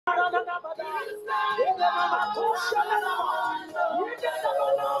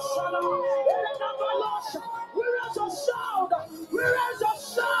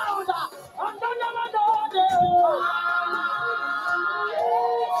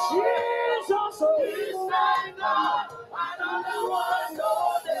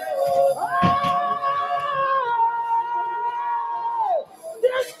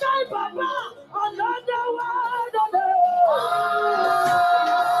This guy, Papa, another word of the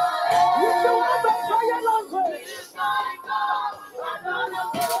you do have a prayer language.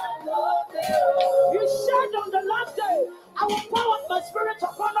 You said on the last day, I will pour out my spirit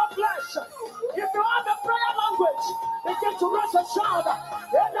upon all flesh. If you have a prayer language, begin to raise a shout.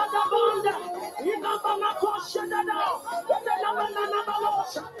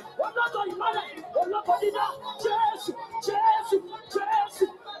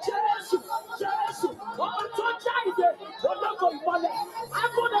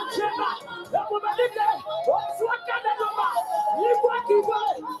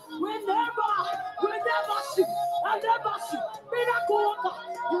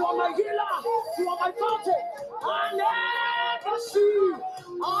 You are my healer, you are my fountain. I never see.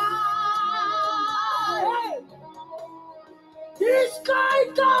 This guy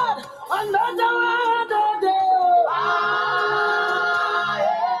God, another one of them.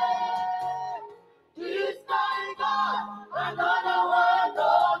 This guy God, another one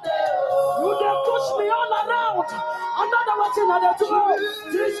of them. You dey push me all around. Another one thing I do.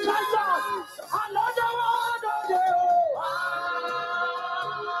 This guy God, another one of them.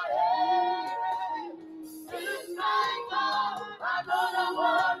 This guy God, another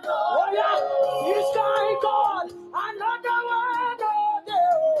one of them. Oh yeah, this guy God, another one of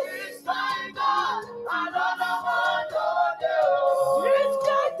them. This guy God, another one of them. This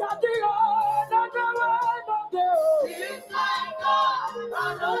guy Daddy, another one of them. This guy God,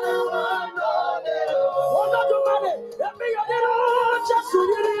 another one of them. Oh no, do money. Let me a little just to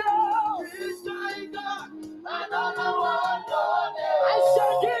you. This guy God, another one of them. I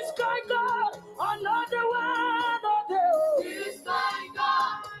said this guy God, another one of them. This guy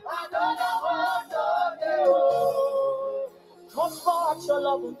God, another one of them. Just for your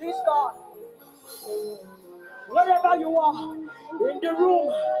love with this God. Wherever you are, in the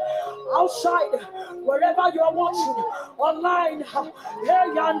room, outside, wherever you are watching, online,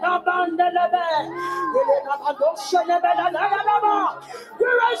 we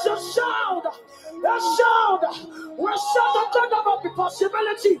raise a sound, we shout the God of the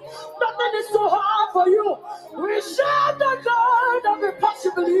possibility. Nothing is too hard for you. We shout the God of the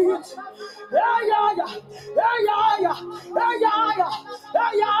possibility.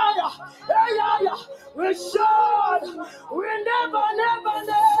 We should, we never.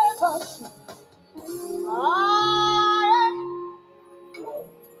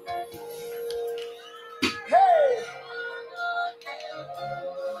 Hey,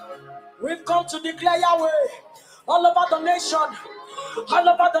 we've come to declare Yahweh all over the nation. All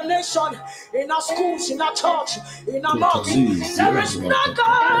over the nation, in our schools, in our church, in our mosques. There is no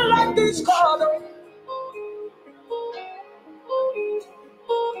God like this God.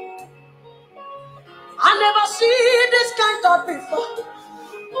 I never see this kind of before.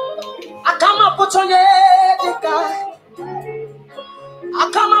 I come up with your guy.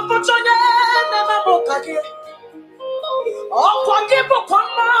 I come up with your never book again. Oh, what people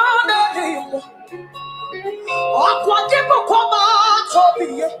come on him. Oh, what people come on to be.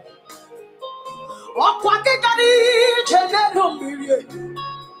 Oh, what they got each and every million.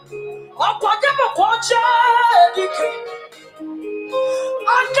 Oh, what people watch it.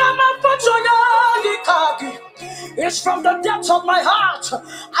 I come up with your guy. It's from the depths of my heart.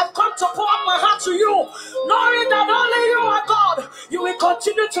 I've come to pour out my heart to you, knowing that only you are God. You will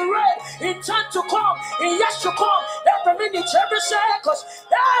continue to reign in time to come, in years to come, every minute, every second.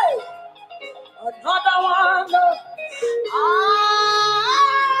 Hey, another one.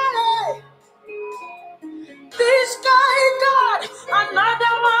 This guy God,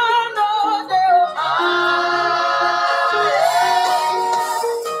 another one.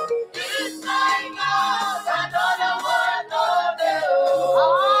 This kind God, another one of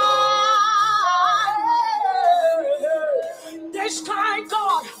them. This kind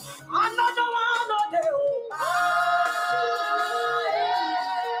God, another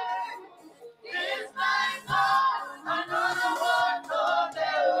one of them.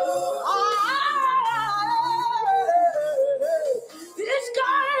 This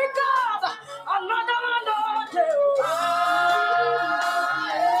kind God, another one of them.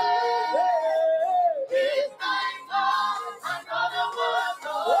 This kind God, another one of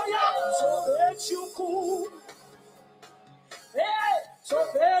them. Oh yeah, so that you cool. So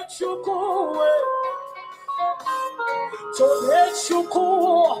bet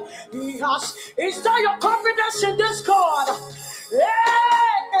Is that your confidence in this God?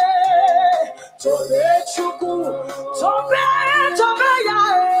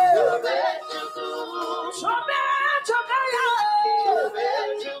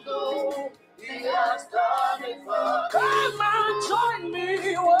 He has done it for. Come and join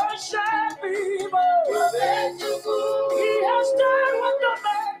me, worship Him. He has done what no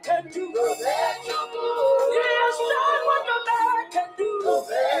man can do. He has done what no man can do.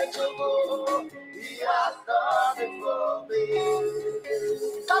 He has done it for me.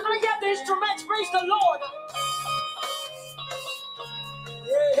 Can I hear the instruments? Praise the Lord.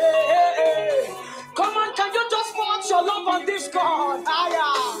 Hey. Come on, can you just pour out your love on this God?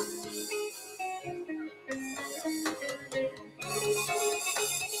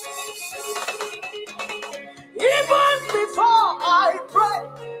 Even before I pray,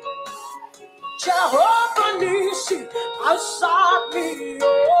 Jehovah Nissi, answer me.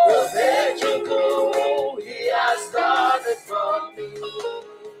 He has done it for me.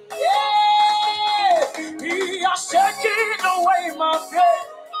 He has taken away my pain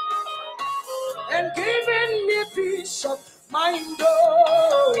and given me peace of mind.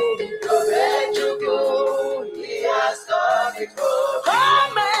 He has done it for me.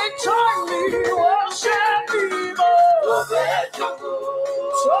 Come and join me, worship Him.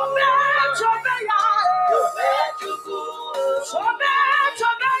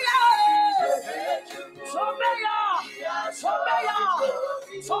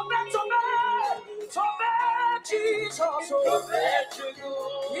 Jesus,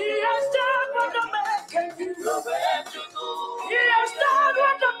 He has done what the man can do. He has done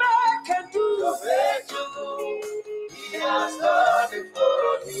what the man can do. He has done it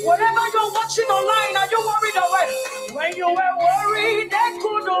for me. Whatever you're watching online, are you worried away? When you were worried, they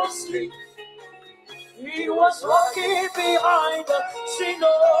couldn't sleep. He was walking behind the scene.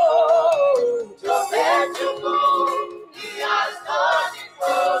 He has done it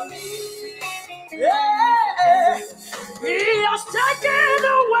for me. Yeah, He has taken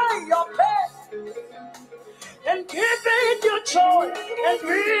away your pain and given you joy and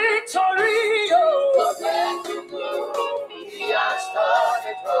victory. He has done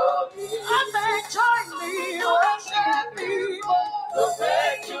it for me. And they join me, worship me.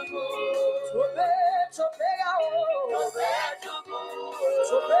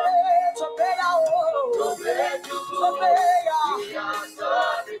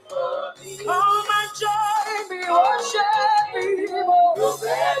 Come and join me, worship me.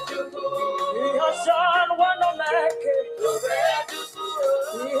 He has done what no man can.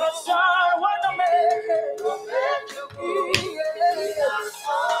 He has done what no man can.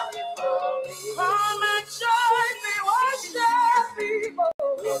 Come and join me, worship me.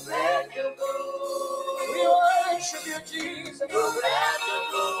 We worship you, Jesus.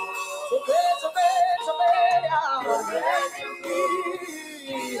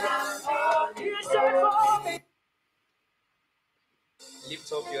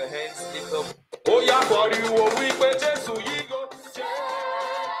 Lift up your hands, lift up. Oh, yeah, for you, we pay Jesus, you go.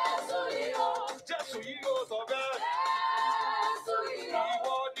 Jesus, you go, so bad.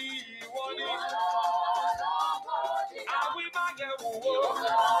 You want it. And we might get one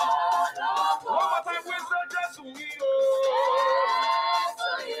more time, we say Jesus, you go.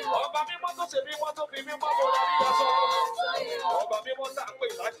 Ọba mi mọ́tò ṣe mi mọ́tò fi mi mọ́tò lábí aṣọ. Ọba mi mọ́tò àpè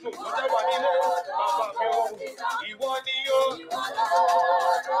láti òkú jẹ́ wà nílé. Bàbá mi ò ìwọ ni ó.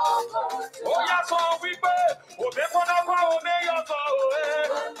 Ó yá sọ wípé òbí kọ́nà kọ́ òbí yọ̀tọ̀ òwe.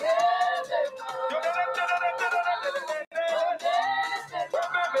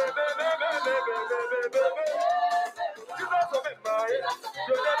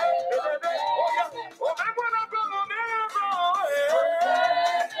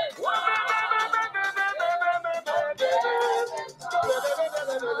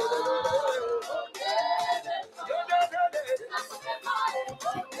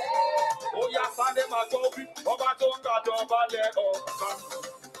 Ọba tó ń gbàjọ balẹ̀ ọ̀gá.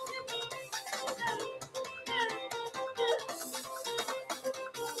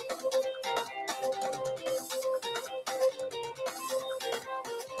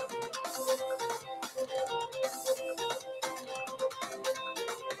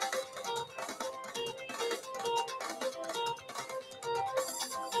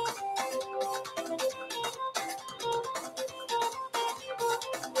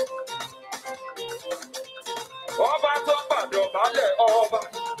 Ọba tó ń gbàjọ balẹ̀ ọba.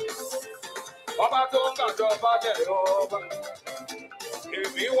 Ọba tó ń gbàjọ balẹ̀ ọba.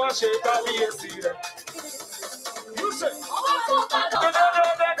 Èmi wá ṣe kábíyèsí rẹ̀. You say, ọba tó ń gbàjọ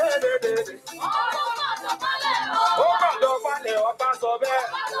balẹ̀ ọba.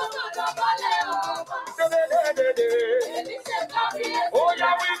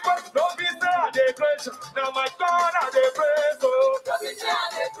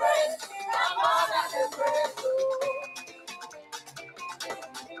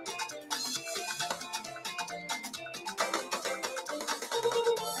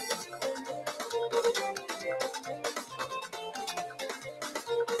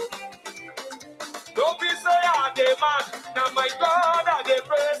 Don't be say I dey man, now my God I dey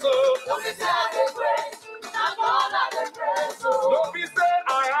praise. Don't be say I dey praise, now God I dey praise. Don't be say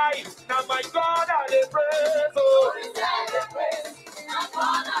I hide, now my God I dey praise. Don't be say I dey praise, now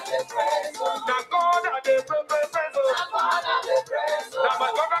God I dey praise. Now God I dey praise. Now God I dey praise. Now my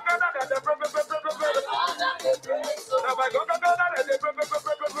God I dey praise. God I dey praise. Now my God I dey praise. God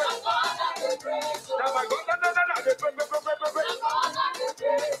I dey praise. Now my God I dey praise. God I dey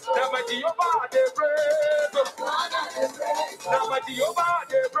praise. Now my Jehovah I dey praise. God I dey praise. Now my Jehovah I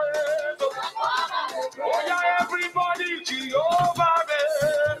dey praise. God I dey praise. Oh yeah, everybody Jehovah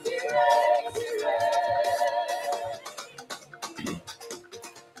man.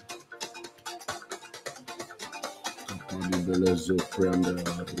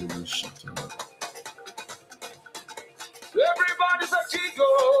 Everybody say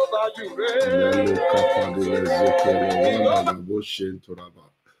Jehovah, you reign.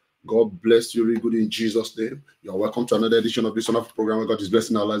 God bless you really good in Jesus' name. You are welcome to another edition of this wonderful program where God is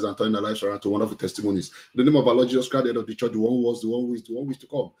blessing our lives and turning our lives around to wonderful testimonies. In the name of our Lord Jesus Christ, the head of the church, the one who was, the one who is, the one who is to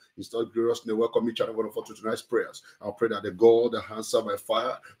come. It's not glorious name. Welcome each and every one of us to tonight's prayers. I pray that the God that answers by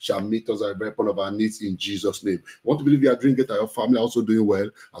fire shall meet us at the very point of our needs in Jesus' name. I want to believe you are doing it and your family are also doing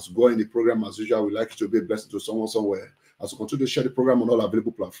well. As we go in the program, as usual, we like you to be a blessing to someone somewhere. As we continue to share the program on all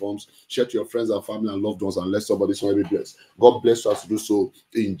available platforms, share to your friends and family and loved ones and let somebody be blessed. God bless us to do so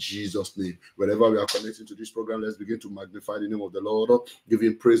in Jesus' name. Wherever we are connecting to this program, let's begin to magnify the name of the Lord. Give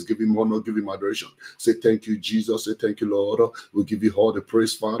him praise, give him honor, give him adoration. Say thank you, Jesus. Say thank you, Lord. We give you all the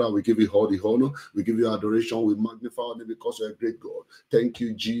praise, Father. We give you all the honor. We give you adoration. We magnify your name because you're a great God. Thank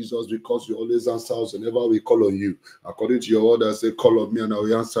you, Jesus, because you always answer us whenever we call on you. According to your order, say, call on me and I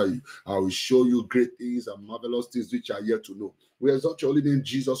will answer you. I will show you great things and marvelous things which are yet to know. We exalt your holy name,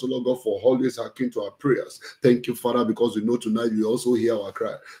 Jesus, O Lord God, for always hearkening to our prayers. Thank you, Father, because we know tonight you also hear our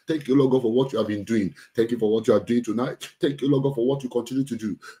cry. Thank you, Lord God, for what you have been doing. Thank you for what you are doing tonight. Thank you, Lord God, for what you continue to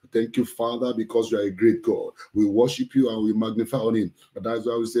do. Thank you, Father, because you are a great God. We worship you and we magnify on him. And that's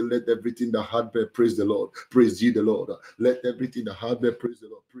why we say, let everything that had breath praise the Lord. Praise ye the Lord. Let everything that had breath praise the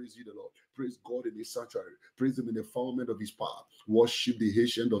Lord. Praise ye the Lord. Praise God in his sanctuary. Praise him in the firmament of his power. Worship the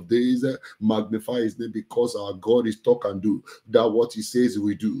Ancient of Days. Magnify his name because our God is talk and do. That what he says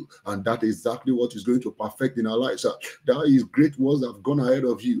we do. And that is exactly what he's going to perfect in our lives. That is great words that have gone ahead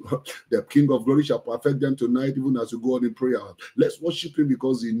of you. The King of Glory shall perfect them tonight even as you go on in prayer. Let's worship him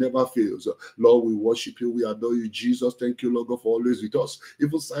because he never fails. Lord, we worship you. We adore you, Jesus. Thank you, Lord God, for always with us.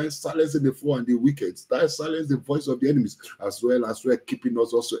 Even silencing the foe and the wicked. Silence the voice of the enemies as well keeping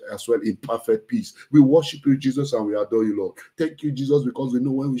us also as well in perfect peace. We worship you, Jesus, and we adore you, Lord. Thank you, Jesus, because we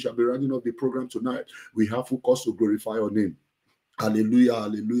know when we shall be rounding up the program tonight, we have full cause to glorify your name. Hallelujah,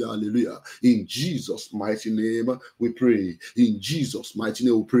 hallelujah, hallelujah. In Jesus' mighty name we pray. In Jesus' mighty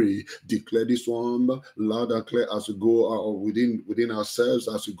name we pray. Declare this one loud and clear as we go within ourselves,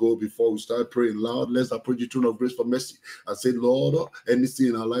 as we go before we start praying loud. Let's approach the throne of grace for mercy and say, Lord, anything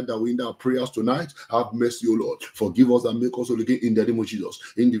in our life that we need our prayers tonight, have mercy, O Lord. Forgive us and make us whole again in the name of Jesus.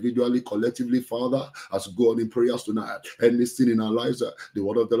 Individually, collectively, Father, as we go on in prayers tonight, anything in our lives, the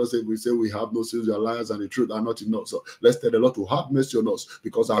word of the Lord says, we say we have no sins, we are liars, and the truth are not in us. So let's tell the Lord to have mercy on us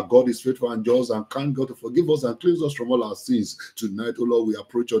because our God is faithful and just and kind God to forgive us and cleanse us from all our sins. Tonight, O Lord, we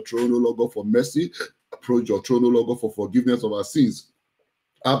approach your throne, O Lord God, for mercy. Approach your throne, O Lord God, for forgiveness of our sins.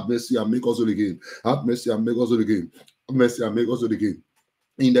 Have mercy and make us whole again. Have mercy and make us whole again. Have mercy and make us whole again.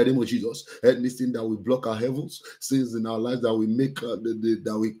 In the name of Jesus, anything that will block our heavens, sins in our lives that we make,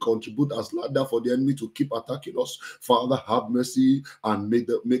 that we contribute as ladder for the enemy to keep attacking us, Father, have mercy and make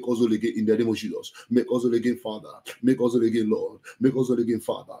us whole again. In the name of Jesus, make us whole again, Father. Make us whole again, Lord. Make us whole again,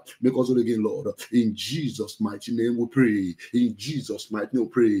 Father. Make us whole again, Lord. In Jesus' mighty name, we pray. In Jesus' mighty name,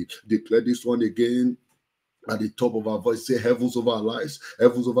 we pray. Declare this one again. At the top of our voice, say heavens over our lives,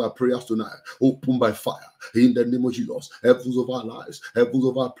 heavens over our prayers tonight, open by fire in the name of Jesus. Heavens over our lives, heavens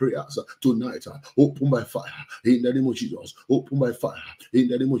over our prayers tonight, open by fire in the name of Jesus. Open by fire in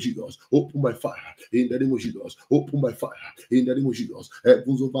the name of Jesus. Open by fire in the name of Jesus. Open by fire in the name of Jesus.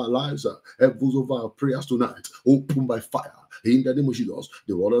 Heavens over our lives, heavens over our prayers tonight, open by fire in the name of Jesus.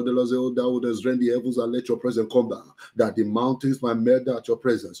 The word of the Lord says, "O thou wouldest rend the heavens and let your presence come down, that the mountains might melt at your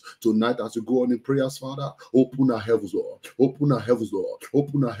presence." Tonight, as you go on in prayers, Father, open our heavens, Lord. Open our heavens, Lord.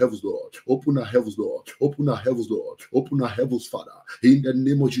 Open our heavens, Lord. Open our heavens, Lord. Open our heavens, Lord. Open our heavens, Father. In the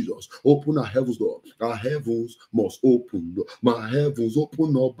name of Jesus, open our heavens, Lord. Our heavens must open. My heavens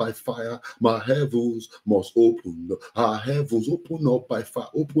open up by fire. My heavens must open. Our heavens open up by fire.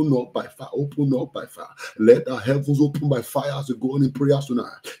 Open up by fire. Open up by fire. Let our heavens open by fire. fire as we go on in prayers tonight.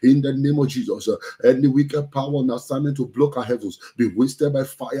 In the name of Jesus, any wicked power on assignment to block our heavens be wasted by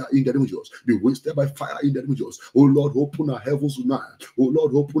fire in the name of Jesus. Be wasted by fire in the name of Jesus. Oh Lord, open our heavens tonight. Oh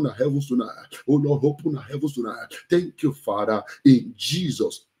Lord, open our heavens tonight. Oh Lord, open our heavens tonight. Thank you, Father, in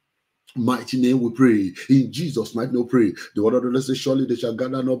Jesus' mighty name we pray. In Jesus' mighty name we pray. The word of the Lord says, surely they shall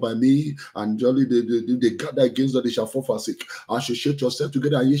gather not by me, and surely they gather against us, they shall fall forsake. Associate yourself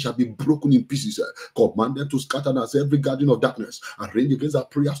together, and ye shall be broken in pieces. Command them to scatter us every garden of darkness, and range against our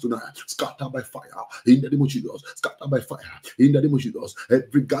prayers tonight. Scatter by fire in the name of Jesus. Scatter by fire in the name of Jesus.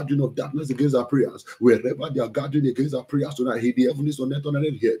 Every garden of darkness against our prayers, wherever they are gathering against our prayers tonight, in the heavens, on earth, on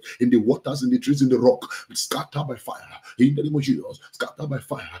earth here, in the waters, in the trees, in the rock, scatter by fire in the name of Jesus. Scatter by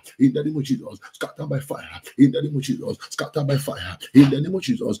fire in the name of Jesus, scatter by fire. In the name of Jesus, scatter by fire. In the name of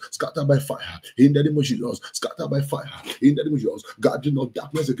Jesus, scatter by fire. In the name of Jesus, scatter by fire. In the name of Jesus, gathering of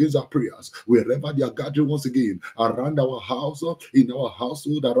darkness against our prayers, wherever they are gathering once again, around our house, in our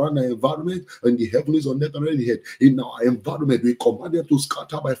household, around our environment, in the heavens, on earth, and in the head, in our environment, we command them to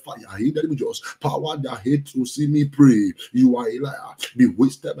scatter by fire. In the name of Jesus, power that hate to see me pray, you are a liar. Be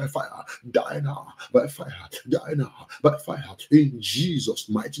wasted by fire. Die now by fire. Die now by fire. In Jesus'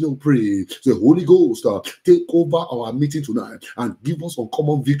 mighty name, pray. The Holy Ghost take over our meeting tonight and give us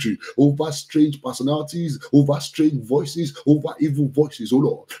uncommon victory over strange personalities, over strange voices, over evil voices. Oh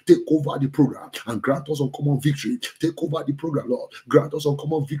Lord, take over the program and grant us uncommon victory. Take over the program, Lord. Grant us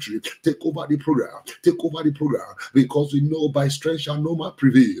uncommon victory. Take over the program. Take over the program, because we know by strength shall no man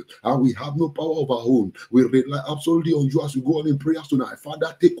prevail, and we have no power of our own. We rely absolutely on you as we go on in prayers tonight.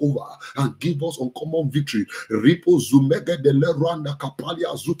 Father, take over and give us uncommon victory. Ripo Zumega de Leranda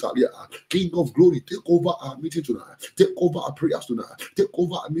Kapalia Zutalia. King of glory, take over our meeting tonight. Take over our prayers tonight. Take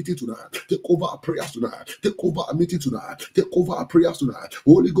over our meeting tonight. Take over our prayers tonight. Take over our meeting tonight. Take over our prayers tonight.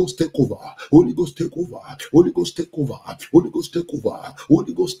 Holy Ghost, take over. Holy Ghost, take over. Holy Ghost, take over. Holy Ghost, take over.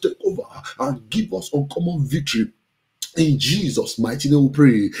 Holy Ghost, take over and give us uncommon victory. In Jesus' mighty name we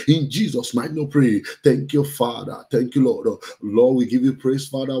pray. In Jesus' mighty name we pray. Thank you, Father. Thank you, Lord. Lord, we give you praise,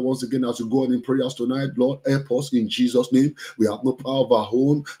 Father, once again as we go on in prayers tonight. Lord, help us in Jesus' name. We have no power of our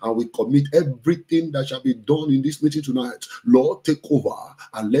own, and we commit everything that shall be done in this meeting tonight. Lord, take over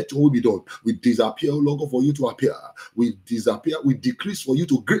and let your will be done. We disappear, Lord, for you to appear. We disappear, we decrease for you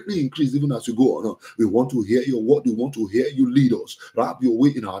to greatly increase even as we go on. We want to hear your word. We want to hear you lead us. Have your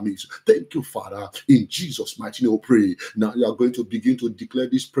way in our midst. Thank you, Father. In Jesus' mighty name we pray. Now you are going to begin to declare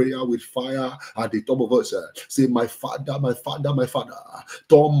this prayer with fire at the top of us. Say, my Father, my Father, my Father,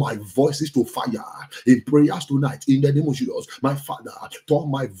 turn my voices to fire in prayers tonight in the name of Jesus. My Father, turn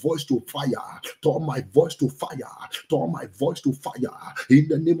my voice to fire, turn my voice to fire, turn my voice to fire in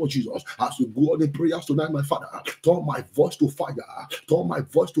the name of Jesus. As we go on in prayers tonight, my Father, turn my voice to fire, turn my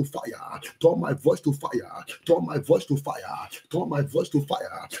voice to fire, turn my voice to fire, turn my voice to fire, turn my voice to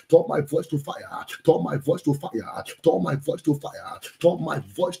fire, turn my voice to fire, turn my voice to fire, turn my voice to fire, turn my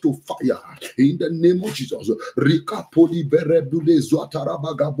voice to fire in the name of Jesus. Rika poli berebule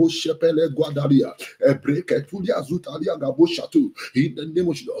zuataraba gabo shepele guadalia ebreke tulia zutalia gabo shatu in the name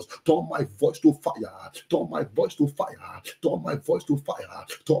of Jesus. Turn my voice to fire, turn my voice to fire, turn my voice to fire,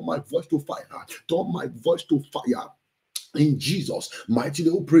 turn my voice to fire, turn my voice to fire. In Jesus' mighty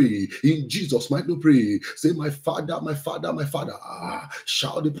name we pray. In Jesus' mighty name we pray. Say, my Father, my Father, my Father.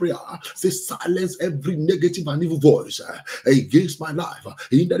 Shout the prayer. Say, silence every negative and evil voice against my life.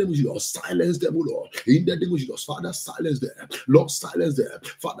 In the name of Jesus, silence them, O Lord. In the name of Jesus, Father, silence them. Lord, silence them.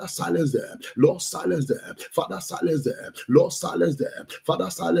 Father, silence them. Lord, silence them. Father, silence them. Lord, silence them. Father,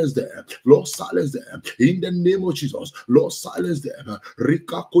 silence them. Lord, silence them. In the name of Jesus, Lord, silence them.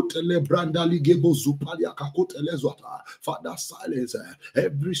 Rika kotele brandali gebo zupalia kakotele zwata. Father, silence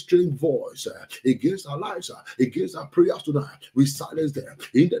every strange voice against our lives, against our prayers tonight. We silence them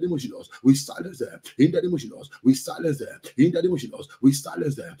in the name of Jesus. We silence them in the name of Jesus. We silence them in the name of Jesus. We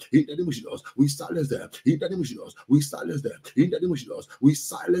silence them in the name of Jesus. We silence them in the name of Jesus. We silence them in the name of Jesus. We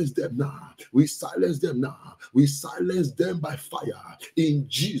silence them now. We silence them now. We silence them by fire in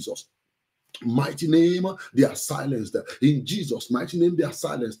Jesus' mighty name. They are silenced in Jesus' mighty name. They are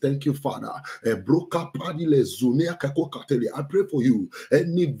silenced. Thank you, Father. I pray for you.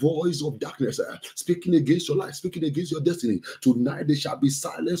 Any voice of darkness speaking against your life, speaking against your destiny, tonight they shall be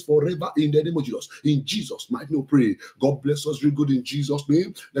silenced forever in the name of Jesus. In Jesus' mighty name, pray. God bless us real good in Jesus'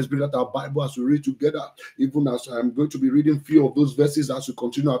 name. Let's bring out our Bible as we read together. Even as I'm going to be reading a few of those verses as we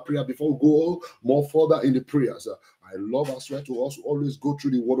continue our prayer before we go more further in the prayers. I love as well to also always go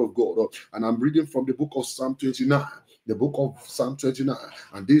through the word of God. And I'm reading from the book of Psalm 29. The book of Psalm 29.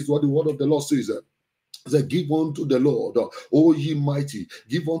 And this is what the word of the Lord says. Say, give unto the Lord, O ye mighty,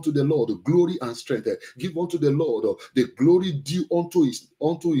 give unto the Lord glory and strength. Give unto the Lord the glory due unto his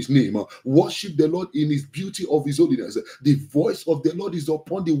name. Worship the Lord in his beauty of his holiness. The voice of the Lord is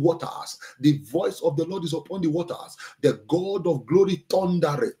upon the waters. The voice of the Lord is upon the waters. The God of glory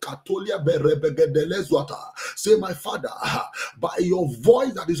thundereth. Say, my Father, by your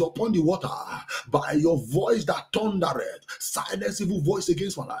voice that is upon the water, by your voice that thundereth, silence evil voice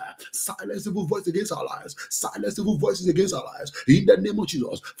against my life. Silence evil voice against our lives. Silence evil voices against our lives. In the name of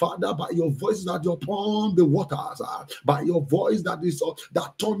Jesus, Father, by your voice that is upon the waters, by your voice that is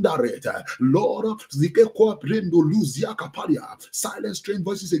that thundereth, Lord, silence strange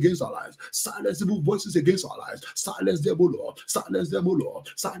voices against our lives. Silence evil voices against our lives. Silence them, O Lord. Silence them, O Lord.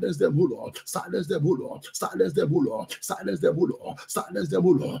 Silence them, O Lord. Silence them, O Lord. Silence them, O Lord. Silence them, O Lord. Silence them, O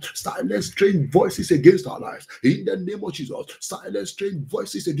Lord. Silence strange voices against our lives. In the name of Jesus, silence strange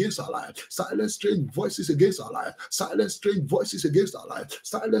voices against our lives. Silence strange voices against our lives. Silence strange voices against our lives.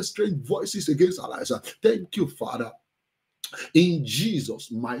 Silence strange voices against our lives. Thank you, Father. In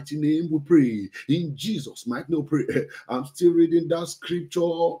Jesus' mighty name we pray. In Jesus' mighty name we pray. I'm still reading that scripture.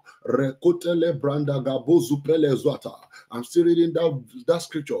 I'm still reading that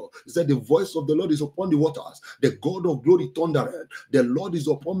scripture. It said, the voice of the Lord is upon the waters. The God of glory thundereth. The Lord is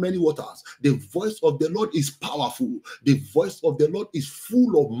upon many waters. The voice of the Lord is powerful. The voice of the Lord is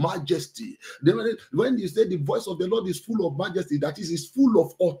full of majesty. When you say the voice of the Lord is full of majesty, that is full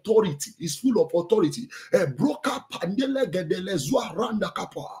of authority. It's full of authority. The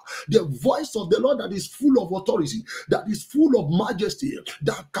voice of the Lord that is full of authority, that is full of majesty,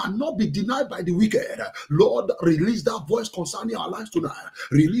 that cannot be denied by the wicked. Lord, release that voice concerning our lives tonight.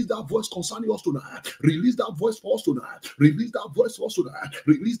 Release that voice concerning us tonight. Release that voice for us tonight. Release that voice for us tonight.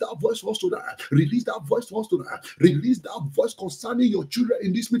 Release that voice for us tonight. Release that voice for us tonight. Release that voice concerning your children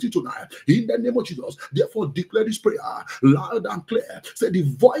in this meeting tonight. In the name of Jesus. Therefore, declare this prayer loud and clear. Say, the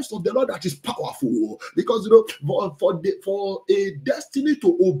voice of the Lord that is powerful. Because for a destiny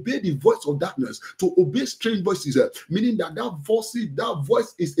to obey the voice of darkness, to obey strange voices, meaning that voice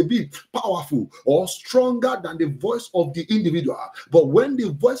is a bit powerful or stronger than the voice of the individual. But when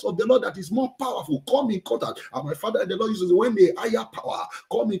the voice of the Lord that is more powerful come in contact, and my Father and the Lord uses, when a higher power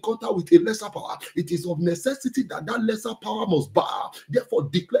come in contact with a lesser power, it is of necessity that lesser power must bow. Therefore,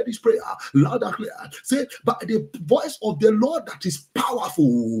 declare this prayer loud and clear. Say, by the voice of the Lord that is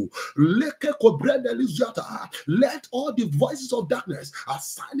powerful, let all the voices of darkness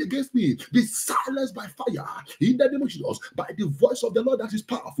assigned against me be silenced by fire. In the name of Jesus, by the voice of the Lord that is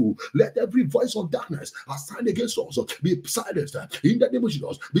powerful, let every voice of darkness assigned against us be silenced. In the name of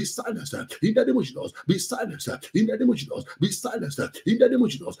Jesus, be silenced. In the name of Jesus, be silenced. In the name of Jesus, be silenced. In the name of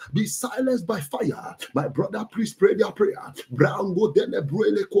Jesus, be silenced by fire. My brother, please pray their prayer.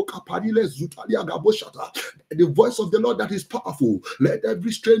 The voice of the Lord that is powerful, let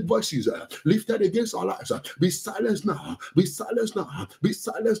every strange voices lifted against our lives be silenced now. Be silenced now. Be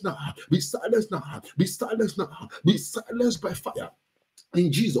silenced now. Be silenced now. Be silenced now. Be silenced by fire. In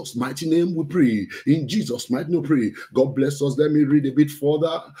Jesus' mighty name we pray. In Jesus' mighty name we pray. God bless us. Let me read a bit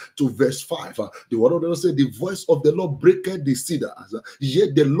further to verse 5. The word of the Lord said, the voice of the Lord breaketh the cedars,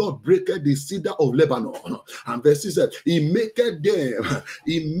 yet the Lord breaketh the cedar of Lebanon. And verse 6 said, He maketh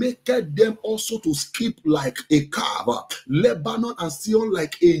them also to skip like a calf, Lebanon and Sion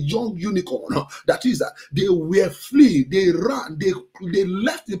like a young unicorn. That is, they were flee, they ran, they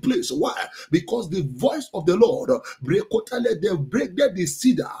left the place. Why? Because the voice of the Lord break the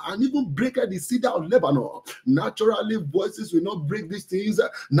cedar, and even break the cedar of Lebanon. Naturally, voices will not break these things.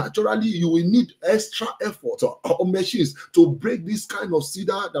 Naturally, you will need extra effort or machines to break this kind of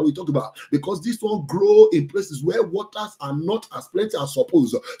cedar that we talk about, because this one grow in places where waters are not as plenty as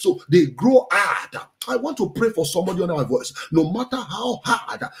supposed. So they grow hard. I want to pray for somebody under my voice. No matter how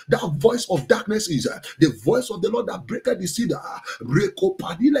hard that voice of darkness is, the voice of the Lord that breaketh the cedar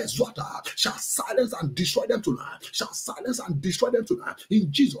shall silence and destroy them tonight. Shall silence and destroy them tonight.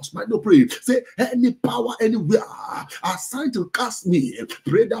 In Jesus' might not pray. Say, any power anywhere assigned to cast me.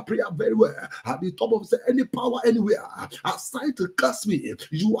 Pray that prayer very well. At the top of say, any power anywhere assigned to cast me.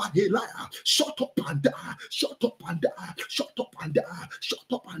 You are a liar. Shut up and die. Shut up and die. Shut up and die.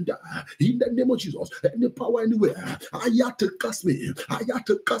 Shut up and die. In the name of Jesus. Any power anywhere, I have to curse me, I have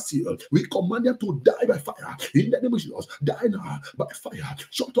to curse you. We command them to die by fire. In the name of Jesus, die now by fire.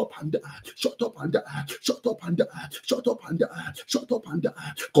 Shut up and die, shut up and die, shut up and die, shut up and die, shut up and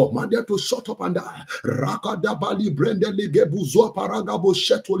die. Command them to shut up and die. Rakadabali brendele gebuzwa paragabo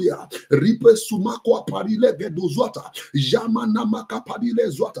shetolia. Ripe sumakwa parile geduzwata. Yamana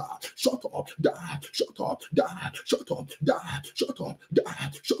makapadile zwata. Shut up, die, shut up, die, shut up, die, shut up,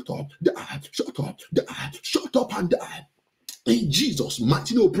 die, shut up, die, shut up, die, shut up and die. In Jesus'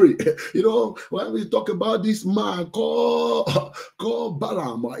 mighty name, pray. You know, when we talk about this man called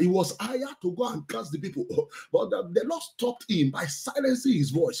Balaam, he was hired to go and curse the people, but the Lord stopped him by silencing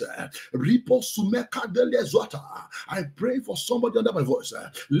his voice. I pray for somebody under my voice.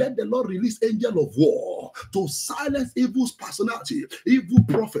 Let the Lord release angel of war to silence evil's personality, evil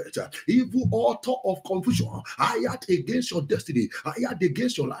prophet, evil author of confusion, hired against your destiny, hired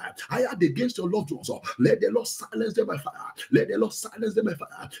against your life, hired against your loved ones. Let the Lord silence them by fire. Let the Lord silence them by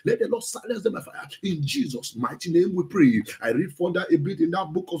fire. Let the Lord silence them by fire. In Jesus' mighty name we pray. I read further a bit in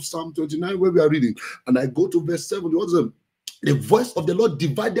that book of Psalm 29 where we are reading. And I go to verse 7. The voice of the Lord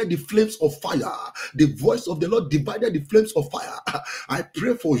divided the flames of fire. The voice of the Lord divided the flames of fire. I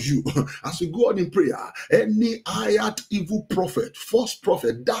pray for you as we go on in prayer. Any hired evil prophet, false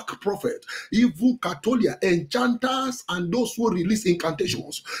prophet, dark prophet, evil Catolia, enchanters, and those who release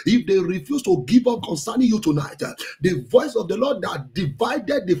incantations, if they refuse to give up concerning you tonight, the voice of the Lord that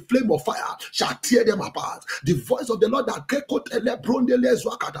divided the flame of fire shall tear them apart. The voice of the Lord that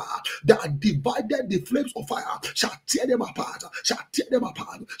divided the flames of fire shall tear them apart. Shall tear them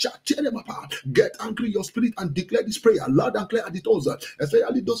apart, shall tear them apart. Get angry in your spirit and declare this prayer loud and clear at the tones,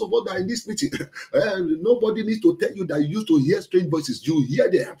 especially those of us that are in this meeting. Nobody needs to tell you that you used to hear strange voices. You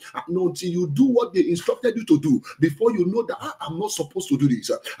hear them until you do what they instructed you to do before you know that I'm not supposed to do this.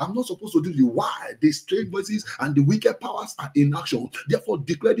 I'm not supposed to do this. Why? The strange voices and the wicked powers are in action. Therefore,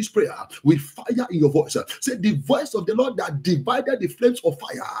 declare this prayer with fire in your voice. Say, the voice of the Lord that divided the flames of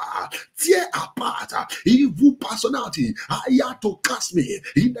fire, tear apart evil personality. To cast me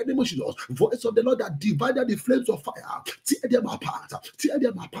in the name of Jesus. Voice of the Lord that divided the flames of fire, tear them apart, tear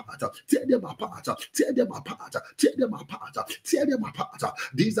them apart, tear them apart, tear them apart, tear them apart, tear them apart.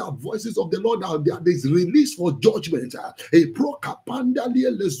 These are voices of the Lord that is released for judgment. A pro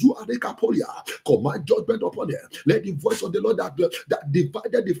capandalia lezua de capolia. Command judgment upon them. Let the voice of the Lord that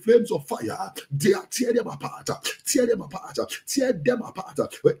divided the flames of fire, tear them apart, tear them apart, tear them apart.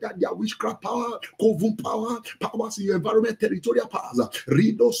 Whether they are witchcraft power, coven power, powers in your environment, territorial powers,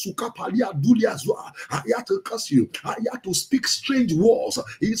 Rido Sukapalia Duliazwa. I had to curse you. I had to speak strange words.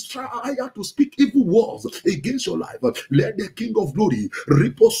 I had to speak evil words against your life. Let the King of Glory,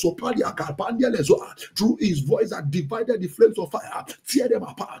 Ripo Sopalia Carpandia Lezwa, through his voice that divided the flames of fire, tear them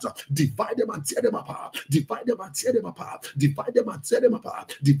apart, divide them and tear them apart, divide them and tear them apart, divide them and tear them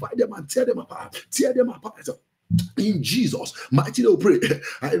apart, divide them and tear them apart, tear them apart. In Jesus' mighty name, pray.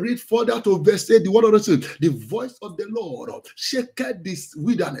 I read further to verse 8. The word of the Lord, the voice of the Lord shaked this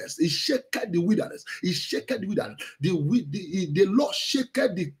wilderness. He shaked the wilderness. He shaked the wilderness. The Lord shaked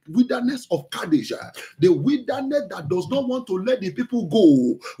the wilderness of Kadesh. The wilderness that does not want to let the people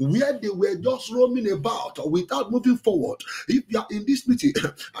go, where they were just roaming about without moving forward. If you are in this meeting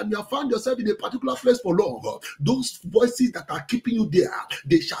and you have found yourself in a particular place for long, those voices that are keeping you there,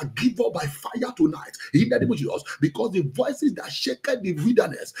 they shall give up by fire tonight. In the name of Jesus. Because the voices that shake the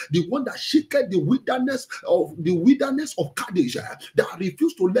wilderness, the one that shake the wilderness of Kadesh, that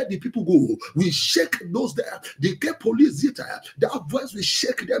refuse to let the people go, we shake those there. The police there, that voice will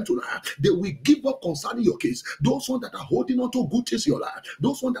shake them tonight. They will give up concerning your case. Those ones that are holding on to good things in your life,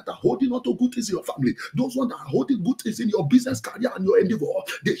 those ones that are holding on to good things in your family, those ones that are holding good things in your business career and your endeavor,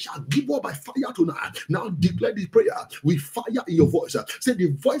 they shall give up by fire tonight. Now declare this prayer with fire in your voice. Say,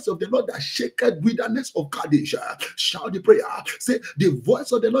 the voice of the Lord that shake wilderness of Kadesh. Shout the prayer. Say, the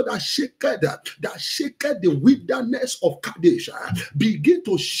voice of the Lord that shake the wilderness of Kadesh. Begin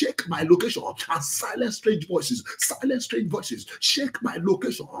to shake my location and silence strange voices. Silence strange voices. Shake my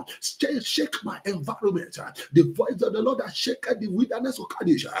location. Shake my environment. The voice of the Lord that shake the wilderness of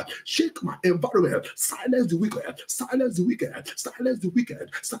Kadesh. Shake my environment. Silence the wicked. Silence the wicked. Silence the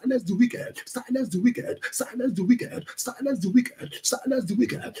wicked. Silence the wicked. Silence the wicked. Silence the wicked. Silence the wicked. Silence the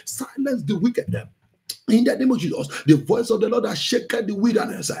wicked. Silence the wicked. In the name of Jesus, the voice of the Lord that shaken the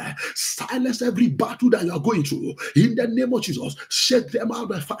wilderness, silence every battle that you are going through. In the name of Jesus, shake them out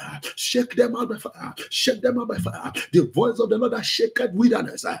by fire. Shake them out by fire. Shake them out by fire. The voice of the Lord that shaken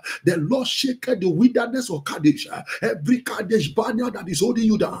wilderness, the Lord shaken the wilderness of Kadesh. Every Kadesh banner that is holding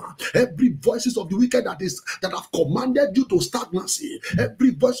you down, every voices of the wicked that have commanded you to stagnancy, every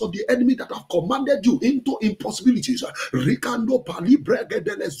voice of the enemy that have commanded you into impossibilities. Rikando palibrege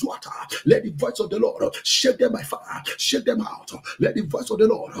de lezuata. Let the voice of the Lord shake them by fire, shake them out. Let the voice of the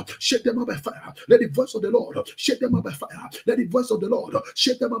Lord shake them out by fire. Let the voice of the Lord shake them out by fire. Let the voice of the Lord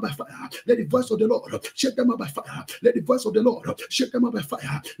shake them out by fire. Let the voice of the Lord shake them out by fire. Let the voice of the Lord shake them out by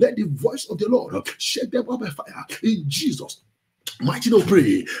fire. Let the voice of the Lord shake them out by fire. In Jesus' Mighty no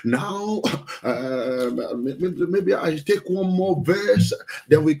pray. Now, maybe I take one more verse,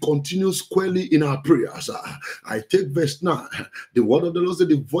 then we continue squarely in our prayers. I take verse 9. The word of the Lord said,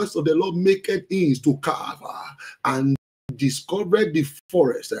 the voice of the Lord maketh inns to carve, and discovered the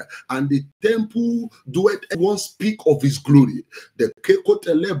forest, and the temple doeth once speak of his glory. The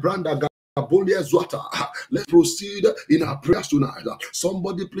Kekotele Branda. Let's proceed in our prayers tonight.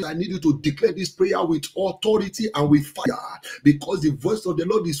 Somebody, please, I need you to declare this prayer with authority and with fire, because the voice of the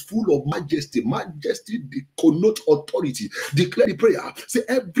Lord is full of majesty. Majesty connotes authority. Declare the prayer. Say,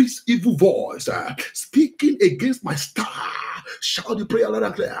 every evil voice speaking against my star. Shout the prayer loud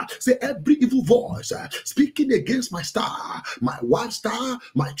and clear. Say, every evil voice speaking against my star, my wife's star,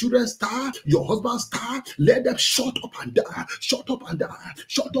 my children's star, your husband's star, let them shut up and die. Shut up and die.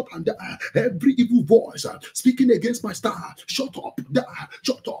 Shut up and die. Every evil voice speaking against my star, shut up, die,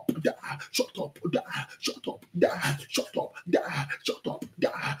 shut up, die, shut up, die, shut up, die, shut up, die, shut up,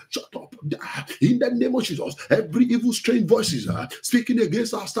 die, shut up, die. In the name of Jesus, every evil strange voices speaking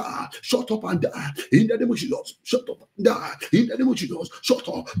against our star, shut up and die. In the name of Jesus, shut up, die. In the name of Jesus, shut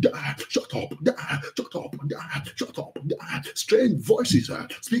up, die, shut up, die, shut up, die, shut up, die. Strange voices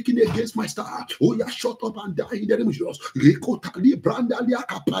speaking against my star, oh yeah, shut up and die. In the name of Jesus,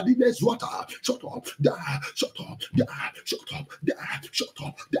 shut up, die, shut up, die, shut up, die, shut up, die, shut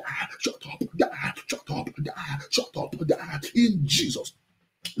up, die, shut up, die, shut up, die. In Jesus'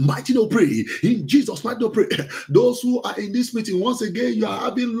 mighty no pray. In Jesus' mighty no pray. Those who are in this meeting, once again, you are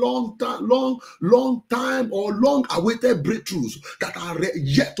having long time or long awaited breakthroughs that are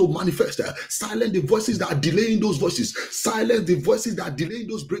yet to manifest. Silence the voices that are delaying those voices. Silence the voices that are delaying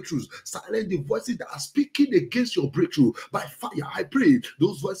those breakthroughs. Silence the voices that are speaking against your breakthrough. By fire, I pray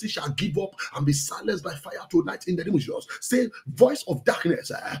those voices shall give up and be silenced by fire tonight in the name of Jesus. Say, voice of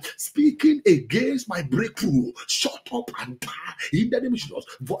darkness speaking against my breakthrough, shut up and die in the name of Jesus.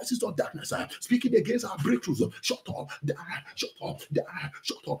 Voices of darkness speaking against our breakthroughs, shut up, die, shut up, die,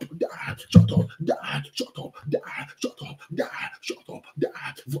 shut up, die, shut up, die, shut up, die, shut up, die, shut up, die.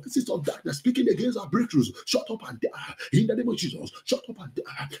 Voices of darkness speaking against our breakthroughs, shut up and die in the name of Jesus. Shut up and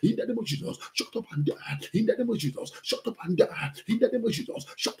die in the name of Jesus. Shut up and die in the name of Jesus. Shut up and die in the name of Jesus.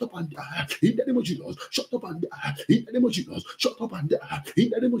 Shut up and die in the name of Jesus. Shut up and die in the name of Jesus. Shut up and die in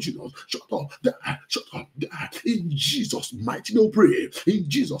the name of Jesus. Shut up, die, shut up, die. In Jesus' mighty name, pray. In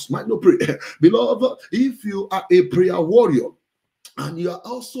Jesus' mighty name, pray. Beloved, if you are a prayer warrior, and you are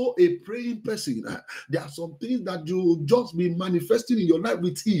also a praying person, there are some things that you just be manifesting in your life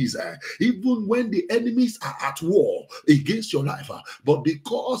with ease, even when the enemies are at war against your life. But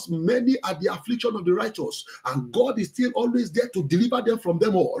because many are the affliction of the righteous, and God is still always there to deliver them from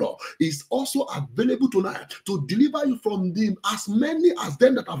them all, is also available tonight to deliver you from them, as many as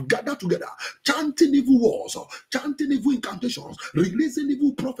them that have gathered together, chanting evil words, chanting evil incantations, releasing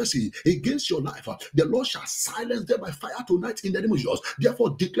evil prophecy against your life. The Lord shall silence them by fire tonight in the name of Jesus.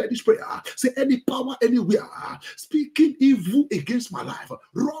 Therefore, declare this prayer. Say, any power anywhere speaking evil against my life,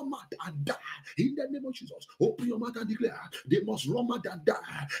 run mad and die in the name of Jesus. Open your mouth and declare, they must run mad and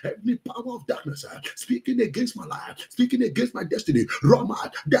die. Every power of darkness speaking against my life, speaking against my destiny, run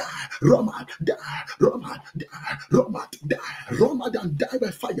mad, die, run mad, die, run mad, die, run mad, die, run mad and die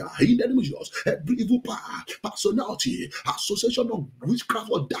by fire in the name of Jesus. Every evil power, personality, association of witchcraft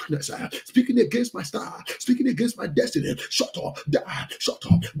or darkness speaking against my star, speaking against my destiny, shut up, die, shut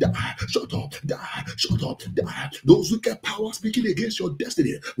up, die, shut up, die, shut up, die. Those wicked powers speaking against your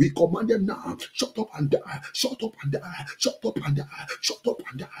destiny, we command them now, shut up and die, shut up and die, shut up and die, shut up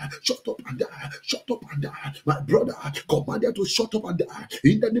and die, shut up and die, shut up and die. My brother, command them to shut up and die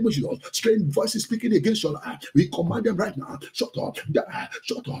in the name of Jesus. Strange voices speaking against your life, we command them right now, shut up, die,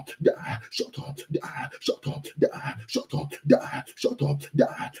 shut up, die, shut up, die, shut up, die, shut up, die, shut up,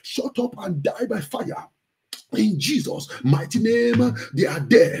 die, shut up and die by fire. In Jesus' mighty name, they are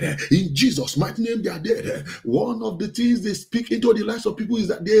dead. In Jesus' mighty name, they are dead. One of the things they speak into the lives of people is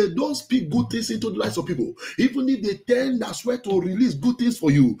that they don't speak good things into the lives of people. Even if they tend as well to release good things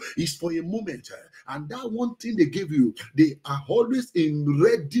for you, it's for a moment. And that one thing they gave you, they are always in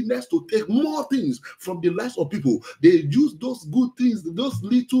readiness to take more things from the lives of people. They use those good things, those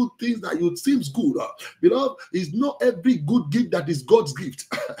little things that you seems good. Beloved, it's not every good gift that is God's gift.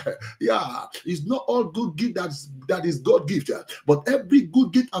 Yeah, it's not all good gift that is God's gift. But every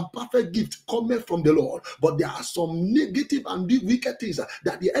good gift and perfect gift cometh from the Lord. But there are some negative and wicked things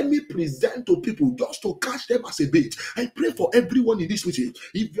that the enemy present to people just to catch them as a bait. I pray for everyone in this meeting.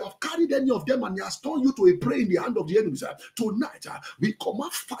 If you have carried any of them and you have turned you to a prey in the hand of the enemies. Tonight, we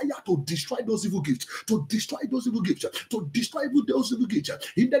command fire to destroy those evil gifts, to destroy those evil gifts, to destroy those evil gifts.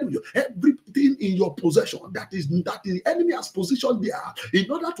 In that way, everything in your possession that the enemy has positioned there in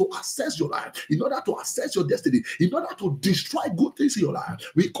order to access your life, in order to access your destiny, in order to destroy good things in your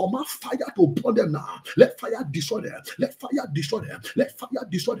life, we command fire to burn them now. Let fire destroy them. Let fire destroy them. Let fire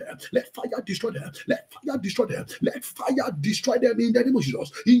destroy them. Let fire destroy them. Let fire destroy them. Let fire destroy them in the name of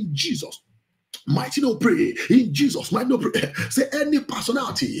Jesus. In Jesus' mighty no pray. In Jesus' mighty no pray. Say any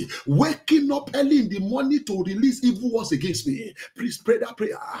personality waking up early in the morning to release evil words against me. Please pray that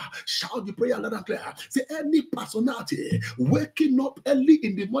prayer. Shout the prayer loud and clear. Say any personality waking up early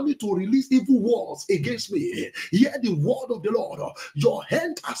in the morning to release evil words against me. Hear the word of the Lord. Your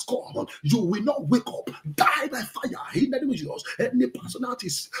hand has come. You will not wake up. Die by fire. In the name of Jesus. Any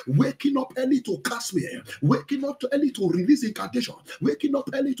personalities waking up early to cast me. Waking up early to release incantation. Waking up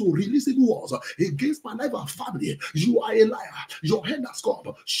early to release evil words against my life and family. You are a liar. Your hand has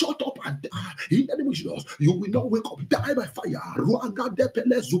come. Shut up and die. In the name of Jesus, you will not wake up. Die by fire. In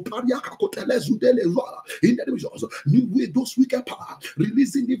the name of Jesus, those wicked power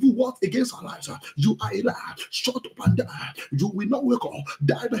releasing evil words against our lives. You are a liar. Shut up and die. You will not wake up.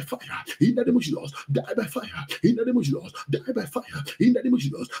 Die by fire. In the name of Jesus, die by fire. In the name of Jesus, die by fire. In the name of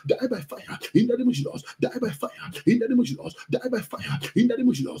Jesus, die by fire. In the name of Jesus, die by fire. In the name of Jesus, die by fire. In the name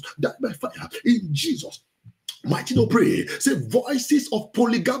of Jesus, die by fire. In Jesus' mighty no pray. Say voices of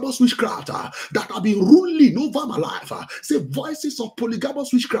polygamous witchcraft that have been ruling over my life. Say voices of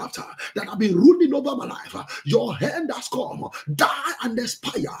polygamous witchcraft that have been ruling over my life. Your hand has come. Die and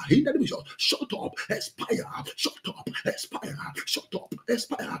expire. In the name of Jesus. Shut up. Expire. Shut up. Expire. Shut up.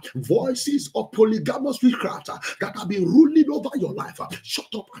 Expire. Voices of polygamous witchcraft that have been ruling over your life.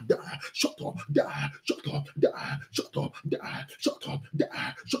 Shut up and die. Shut up. Die. Shut up. Die. Shut up. Die. Shut up.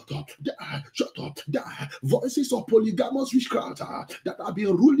 Die. Shut up. Die. Shut up. Die. Voices of polygamous witchcraft that have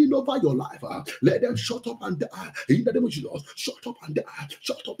been ruling over your life, let them shut up and die. In the name of Jesus, shut up and die.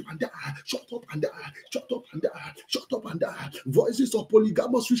 Shut up and die. Shut up and die. Shut up and die. Shut up and die. Voices of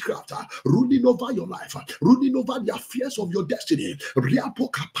polygamous witchcraft ruling over your life, ruling over the affairs of your destiny.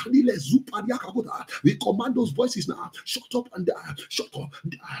 We command those voices now. Shut up and die. Shut up.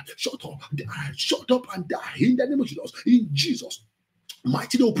 Die. Shut up. Die. Shut up and die. In the name of Jesus. In Jesus'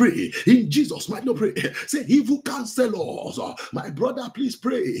 mighty no pray. In Jesus' mighty no pray. Say evil counselors. My brother, please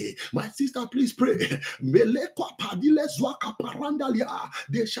pray. My sister, please pray.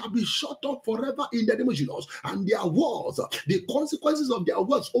 They shall be shut up forever in the name of Jesus. And their words, the consequences of their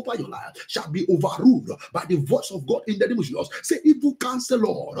words over your life shall be overruled by the voice of God in the name of Jesus. Say evil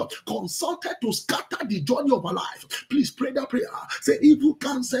counselor consulted to scatter the journey of our life. Please pray that prayer. Say evil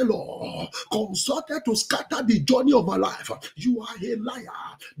counselor consulted to scatter the journey of our life. You are a liar.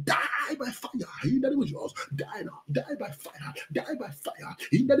 Die by fire in the name of Jesus. Die now. Die by fire. Die by fire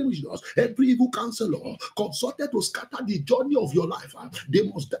in the name of Jesus. Every evil counselor consulted to scatter the journey of your life, they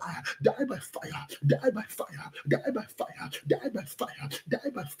must die. Die by fire. Die by fire. Die by fire. Die by fire. Die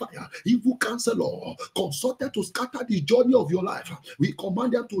by fire. Evil counselor consulted to scatter the journey of your life. We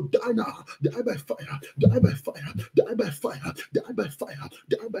command them to die now. Die by fire. Die by fire. Die by fire. Die by fire.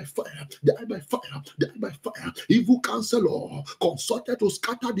 Die by fire. Die by fire. Die by fire. Evil counselor consulted to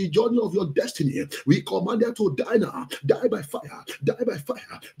scatter the journey of your destiny. We command them to die now. Die by fire. Die by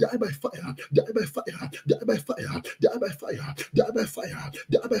fire. Die by fire. Die by fire. Die by fire. Die by fire. Die by fire.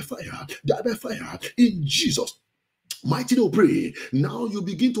 Die by fire. Die by fire. In Jesus' mighty no pray. Now you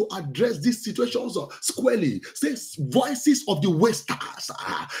begin to address these situations squarely. Say voices of the wasters.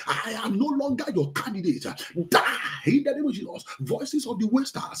 I am no longer your candidate. Die in the name of Jesus. Voices of the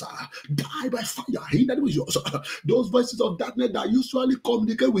wasters. Die by fire in the name of Jesus. Those voices of darkness that usually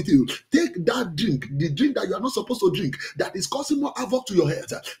communicate with you. Take that drink, the drink that you are not supposed to drink, that is causing more havoc to your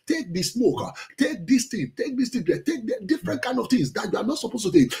health. Take the smoke. Take this thing. Take this thing. Take the different kind of things that you are not supposed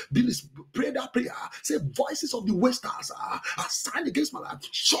to take. Please pray that prayer. Say voices of the wasters are signed against my life.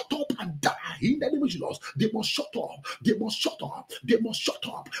 Shut up and die in the name of Jesus. They must shut up. They must shut up. They must shut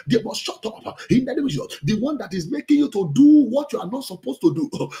up. They must shut up in the name of Jesus. The one that is making you to do what you are not supposed to do,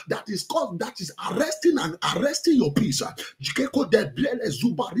 that is called, that is arresting your peace.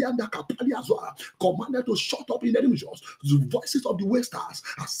 Commanded to shut up in the name of Jesus. The voices of the wasters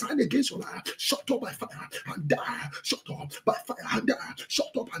are signed against your life. Shut up by fire and die. Shut up by fire and die.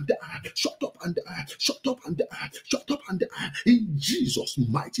 Shut up and die. Shut up and die. Shut up and die. Shut shut up and die. In Jesus'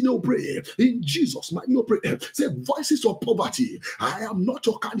 mighty name, pray. In Jesus' mighty name, pray. Say, voices of poverty, I am not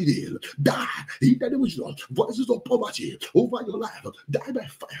your candidate. Die in the name of Jesus. Voices of poverty over your life, die by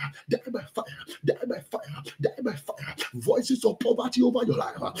fire, die by fire, die by fire, die by fire. Voices of poverty over your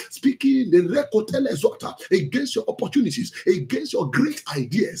life, speaking the recotele zota against your opportunities, against your great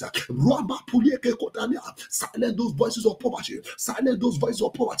ideas. Silence those voices of poverty. Silence those voices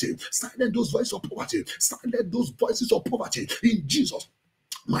of poverty. Silence those voices of poverty. Silence those voices of poverty. In Jesus'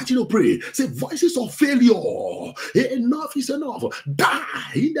 mighty name, pray. Say, voices of failure, enough is enough.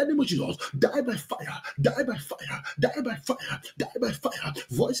 Die in the name of Jesus. Die by fire. Die by fire. Die by fire. Die by fire.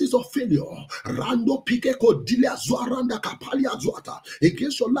 Voices of failure. Rando pike kodilia zuaranda kapalia zuata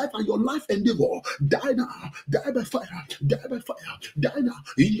against your life and your life endeavor. Die now. Die by fire. Die by fire. Die now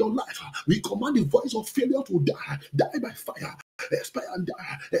in your life. We command the voice of failure to die. Die by fire. Expire and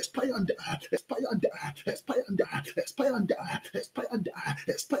die, expire and die, expire and die, expire and die, expire and die, expire and die,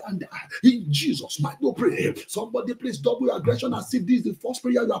 expire and die. In Jesus' might no pray. Somebody please double your aggression and see this is the first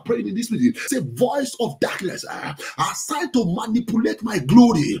prayer you are praying in this meeting. Say, voice of darkness, assigned to manipulate my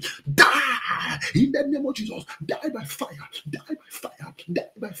glory, die in the name of Jesus. Die by fire, die by fire, die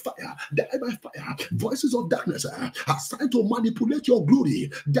by fire, die by fire. Voices of darkness, assigned to manipulate your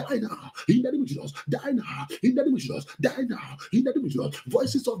glory, die now in the name of Jesus. Die now in the name of Jesus. Die now. In the name of Jesus,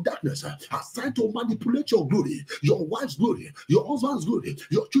 voices of darkness assigned to manipulate your glory, your wife's glory, your husband's glory,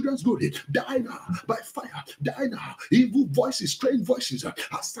 your children's glory, die now by fire, die now. Evil voices, strange voices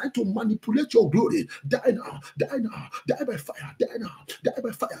assigned to manipulate your glory, die now, die now, die by fire, die now, die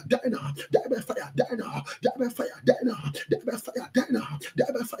by fire, die now, die by fire, die now, die by fire, die now, die by fire, die now, die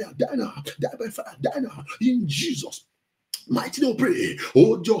by fire, die now, die by fire, die now. In Jesus' mighty name, pray.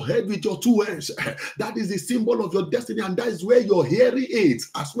 Hold your head with your two hands. That is the symbol of your destiny, and that is where your hearing aids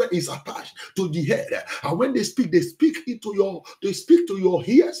as well is attached to the head. And when they speak into your, they speak to your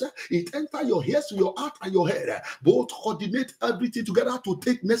ears. It enters your ears to your heart and your head. Both coordinate everything together to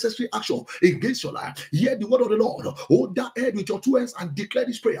take necessary action against your life. Hear the word of the Lord. Hold that head with your two hands and declare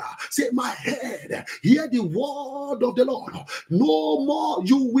this prayer. Say, my head, hear the word of the Lord. No more,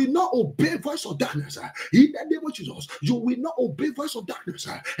 you will not obey voice of darkness. In the name of Jesus, you will not obey voice of darkness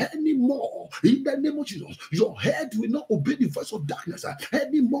anymore. In the name of Jesus, your head will not obey the voice of darkness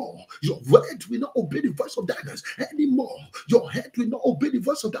anymore. Your head will not obey the voice of darkness anymore. Your head will not obey the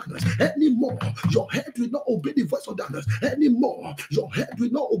voice of darkness anymore. Your head will not obey the voice of darkness anymore. Your head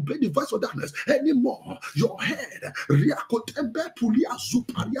will not obey the voice of darkness anymore. Your head,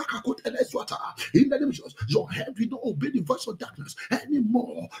 in the name of Jesus, your head will not obey the voice of darkness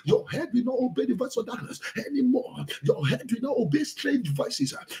anymore. Your head will not obey the voice of darkness anymore. Your head will not obey strange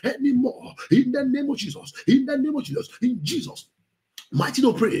voices anymore. In the name of Jesus, in the name of Jesus, in Jesus' mighty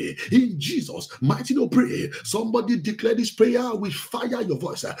no pray. In Jesus' mighty no pray. Somebody declare this prayer with fire your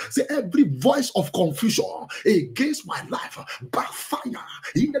voice. Say, every voice of confusion against my life, backfire.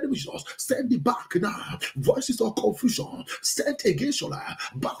 In the name of Jesus, send it back now. Voices of confusion sent against your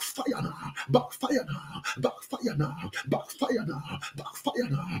life, backfire now, backfire now, backfire now, backfire now, backfire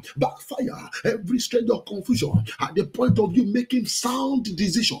now, backfire. Every strange of confusion at the point of you making sound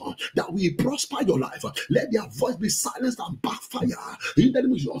decision that will prosper your life, let their voice be silenced and backfire. In the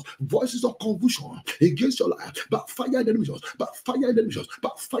name of Jesus, voices of confusion against your life, backfire in the name of Jesus, backfire in the name of Jesus,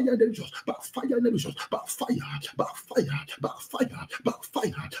 backfire in the name of Jesus, backfire in the name of Jesus, backfire, backfire, backfire,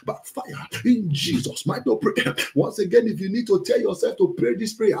 backfire, backfire. In Jesus' mighty name, pray. Once again, if you need to tell yourself to pray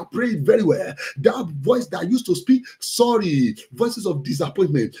this prayer, pray it very well. That voice that used to speak, sorry, voices of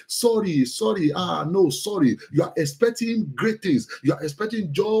disappointment, sorry, no, sorry. You are expecting great things, you are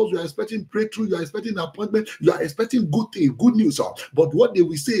expecting jobs, you are expecting breakthrough, you are expecting appointment, you are expecting good things, good news. But what they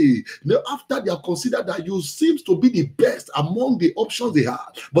will say, after they have considered that you seems to be the best among the options they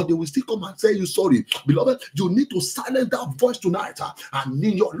have, but they will still come and say you sorry. Beloved, you need to silence that voice tonight, and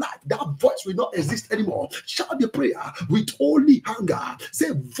in your life, that voice will not exist anymore. Shout the prayer with holy anger. Say,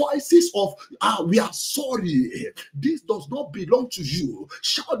 voices of, we are sorry. This does not belong to you.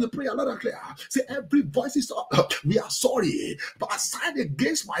 Shout the prayer loud and clear. Say, every voice of, we are sorry, but assigned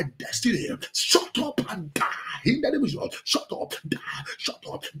against my destiny, shut up and die. In the name of Jesus, shut up, die, shut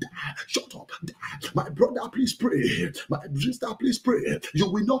up, die, shut up, die. My brother, please pray. My sister, please pray. You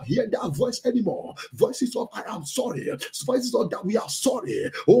will not hear that voice anymore. Voices of I am sorry. Voices of that we are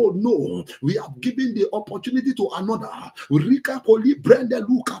sorry. Oh no, we have given the opportunity to another. Rika Poli Brenda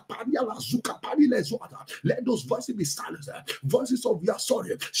Luka Paria Lazuka Parile Zwata. Let those voices be silenced. Voices of your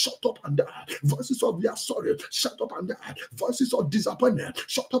sorry, shut up and die. Voices of your sorry, shut up and die. Voices of disappointment,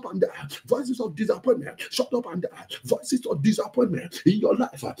 shut up and die. Voices of disappointment, shut up and die. Voices of disappointment in your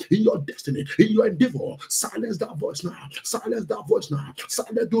life, in your destiny, in your endeavor. Silence that voice now. Silence that voice now.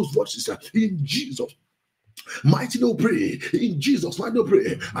 Silence those voices in Jesus' mighty no pray. In Jesus' mighty no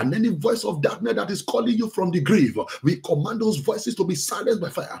pray. And any voice of darkness that is calling you from the grave, we command those voices to be silenced by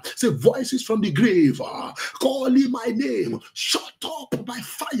fire. Say, voices from the grave calling my name, shut up by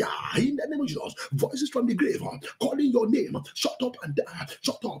fire. In the name of Jesus. Voices from the grave calling your name, shut up and die.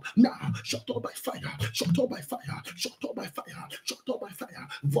 Shut up now. Shut up by fire. Shut up by fire. Shut up by fire. Shut up by fire.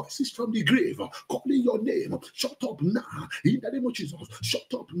 Voices from the grave calling your name, shut up now. In the name of Jesus.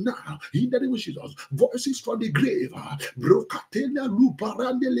 Shut up now. In the name of Jesus. Voices from the grave, Brokatena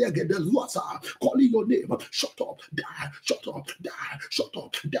Luparandele Gedeluasa, calling your name, shut up, die, shut up, die, shut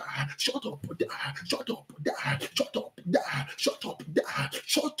up, die, shut up, die, shut up, die, shut up, die, shut up, die,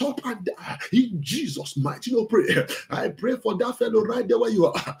 shut up and die. In Jesus' mighty name, pray. I pray for that fellow right there where you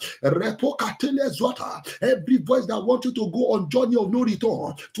are. Repokatele Zwata, every voice that wants you to go on journey of no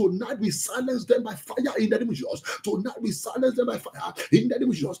return, tonight we silence them by fire in the name of Jesus. Tonight we silence them by fire in the name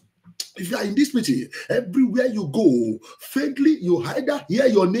of Jesus. If you are in this meeting, everywhere you go, faintly, you either hear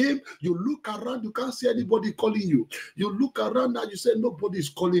your name, you look around, you can't see anybody calling you. You look around and you say, nobody is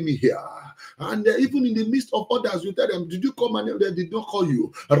calling me here. And even in the midst of others, you tell them, did you call my name? They did not call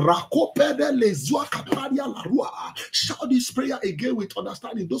you. Shout this prayer again with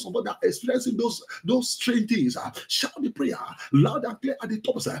understanding. Those of us that are experiencing those strange things, shout the prayer loud and clear at the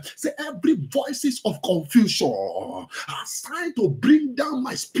top. Say, every voices of confusion assigned to bring down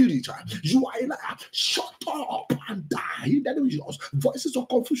my spirit. You are a liar. Shut up and die. In the name of Jesus. Voices of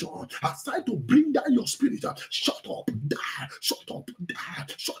confusion are trying to bring down your spirit. Shut up, die. Shut up, die.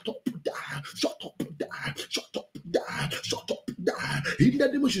 Shut up, die. Shut up, die. Shut up, die. Shut up, die. In the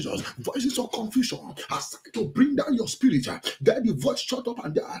name of Jesus. Voices of confusion are trying to bring down your spirit. Then the voice, shut up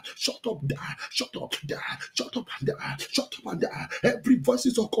and die. Shut up, die. Shut up, die. Shut up and die. Shut up and die. Every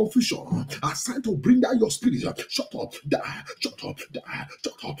voices of confusion are trying to bring down your spirit. Shut up, die. Shut up, die.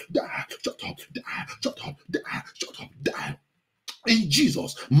 Shut up, die. Shut up, die, shut up, die, shut up, die. In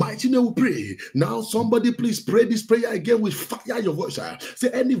Jesus' mighty name we pray. Now somebody please pray this prayer again with fire your voice. Say,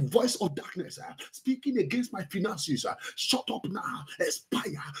 any voice of darkness speaking against my finances, shut up now,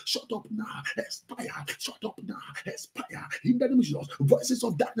 expire, shut up now, expire, shut up now, expire. In the name of Jesus. Voices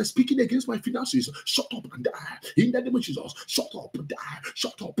of darkness speaking against my finances, shut up and die. In the name of Jesus. Shut up, die,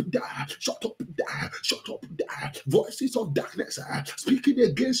 shut up, die, shut up, die, shut up, die. Voices of darkness speaking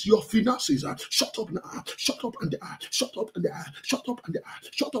against your finances, shut up now, shut up and die, shut up and die. Shut up and die.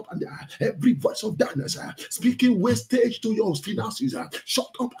 Shut up and die. Every voice of darkness speaking wastage to your finances.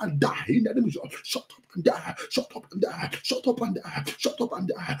 Shut up and die. In the name of Jesus. Shut up and die. Shut up and die. Shut up and die. Shut up and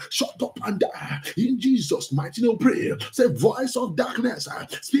die. Shut up and die. In Jesus' mighty name, pray. Say, voice of darkness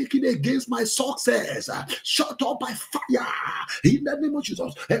speaking against my success. Shut up by fire. In the name of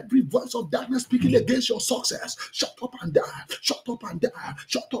Jesus. Every voice of darkness speaking against your success. Shut up and die. Shut up and die.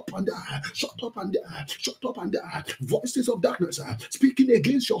 Shut up and die. Shut up and die. Shut up and die. Voices of darkness speaking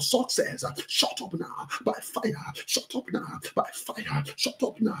against your success, shut up now by fire, shut up now by fire, shut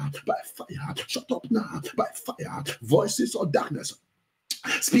up now by fire, shut up now by fire. Voices of darkness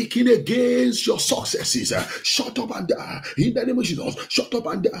speaking against your successes, shut up and die. In the name of Jesus, shut up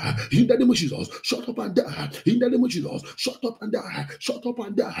and die. In the name of Jesus, shut up and die. In the name of Jesus, shut up and die. Shut up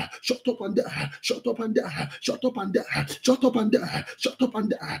and die. Shut up and die. Shut up and die. Shut up and die. Shut up and die. Shut up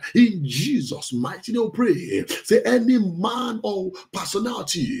and die. In Jesus' mighty name, pray. Say, any man or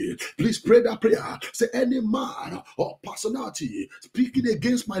personality, please pray that prayer. Say, any man or personality speaking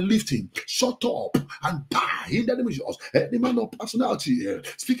against my lifting, shut up and die. In the name of Jesus, any man or personality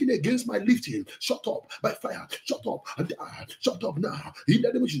speaking against my lifting, shut up by fire, shut up and die, shut up now. In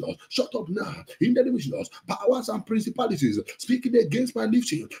the name of Jesus, shut up now. In the name of Jesus, powers and principalities speaking against my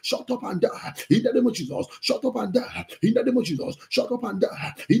lifting, shut up and die. In the name of Jesus, shut up and die. In the name of Jesus, shut up and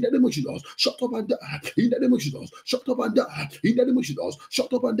die. In the name of Jesus, shut up and die. In the name of Jesus, shut up and die. In the name of Jesus,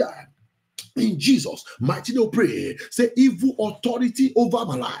 shut up and die. In Jesus' mighty name, pray. Say, evil authority over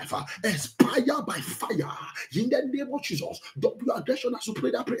my life, expire by fire. In the name of Jesus, double aggression as you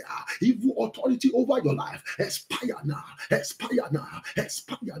pray that prayer. Evil authority over your life, expire now, expire now,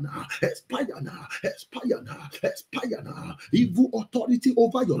 expire now, expire now, expire now, expire now. Evil authority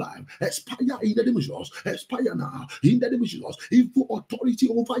over your life, expire in the name of Jesus, expire now. In the name of Jesus, evil authority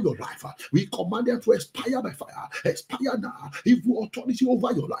over your life, we command them to expire by fire, expire now. Evil authority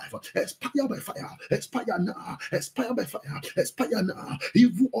over your life, expire by fire, expire now, expire by fire, expire now.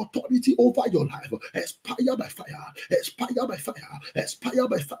 Evil authority over your life, expire by fire, expire by fire, expire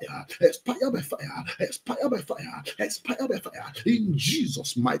by fire, expire by fire, expire by fire, expire by fire. In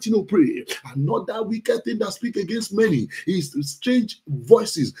Jesus' mighty name, pray. Another wicked thing that speak against many is strange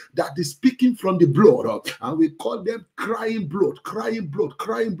voices that is speaking from the blood, and we call them crying blood, crying blood,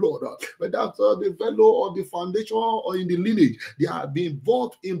 crying blood. Whether that's the fellow or the foundation or in the lineage, they have been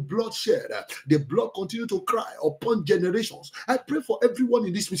involved in bloodshed. The blood continue to cry upon generations. I pray for everyone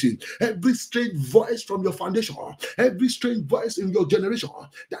in this meeting, every strange voice from your foundation, every strange voice in your generation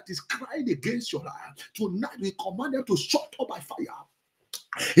that is crying against your life. Tonight we command them to shut up by fire.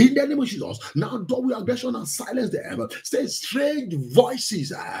 In the name of Jesus, now double aggression and silence them. Say, strange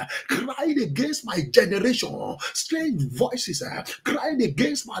voices crying against my generation, strange voices crying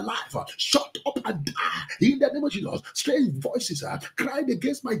against my life, shut up and die. In the name of Jesus, strange voices crying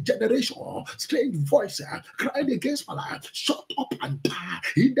against my generation, strange voices crying against my life, shut up and die.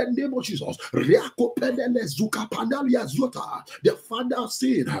 In the name of Jesus, the father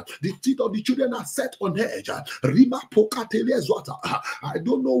saying, the teeth of the children are set on edge. I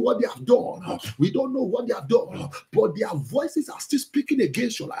don't know what they have done. We don't know what they have done, but their voices are still speaking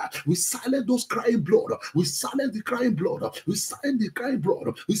against your life. We silence those crying blood. We silence the crying blood. We silence the crying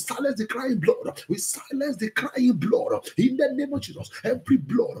blood. We silence the crying blood. We silence the crying blood. In the name of Jesus, every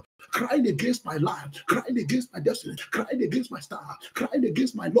blood crying against my life, crying against my destiny, crying against my star, crying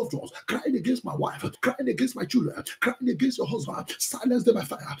against my loved ones, crying against my wife, crying against my children, crying against your husband, silence them by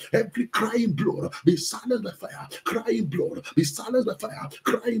fire. Every crying blood be silenced by fire. Crying blood be silenced by fire.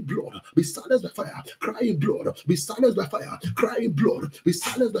 Crying blood be silenced by fire. Crying blood be silenced by fire. Crying blood be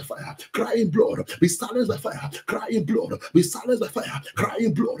silenced by fire. Crying blood be silenced by fire. Crying blood be silenced by fire.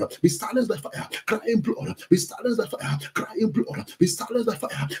 Crying blood be silenced by fire. Crying blood be silenced by fire. Crying blood be silenced by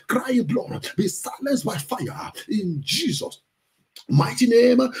fire. Crying blood be silenced by fire. In Jesus' mighty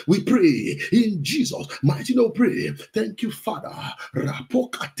name we pray. In Jesus' mighty name we pray. Thank you, Father.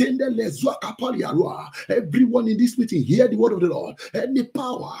 Everyone in this meeting, hear the word of the Lord. Any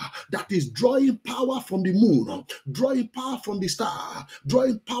power that is drawing power from the moon, drawing power from the star,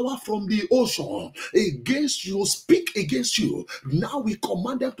 drawing power from the ocean against you, speak against you, now we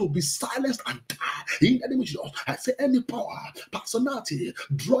command them to be silenced and die. In the name of Jesus, I say any power, personality,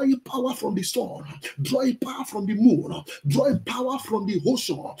 drawing power from the sun, drawing power from the moon, drawing power from the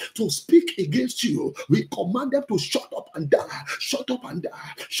ocean to speak against you, we command them to shut up and die, shut up and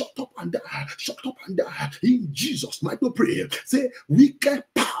die, shut up and die, shut up and die. In Jesus' mighty name, pray. Say, wicked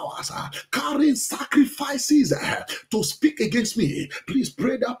powers carrying sacrifices to speak against me. Please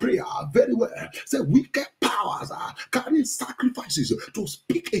pray that prayer very well. Say, wicked powers carrying sacrifices to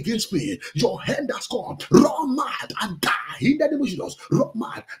speak against me. Your hand has come. Run mad and die. In the name of Jesus, run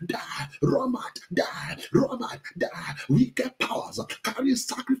mad, die, run mad, die, run mad, die. Wicked powers carrying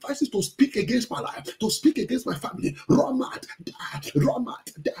sacrifices to speak against my life, to speak against my family. Run mad, die, run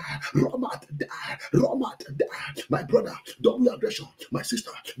mad, die, run mad, die, run mad, die. My brother, double aggression. My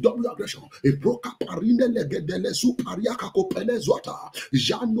sister, double aggression. A broker parinde legedele supariaka kopele zwata.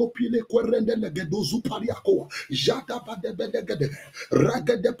 Jano pile kwerende legedo supariako. Jada badebedegede.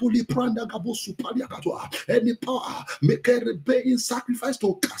 Ragede puli pranda gabo supariakatoa. Any power make a paying sacrifice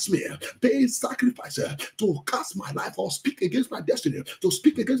to cast me, paying sacrifice to cast my life or speak against my destiny, to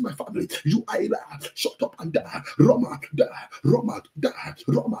speak against my family. You are shut up and die. Roma, die, Roma, die,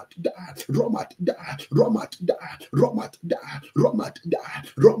 Roma, die, Roma, die, Roma, die, Roma, die, Roma, die,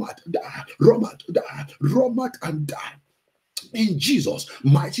 Roma, die, Roma, die, Roma, and die. In Jesus'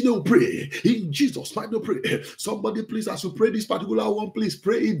 mighty name, pray. In Jesus' mighty name, pray. Somebody, please, as you pray this particular one, please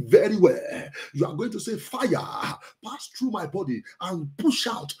pray it very well. You are going to say, fire, pass through my body and push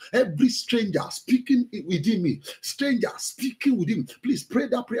out every stranger speaking within me. Stranger speaking within me. Please pray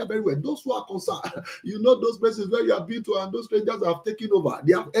that prayer very well. Those who are concerned, you know those places where you have been to and those strangers have taken over.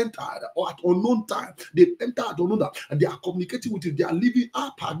 They have entered or at unknown time. They've entered at unknown time and they are communicating with you. They are living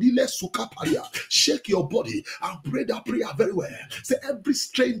up. Shake your body and pray that prayer very well. everywhere. Say every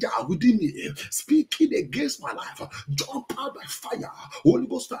stranger within me speaking against my life, jump out by fire. Holy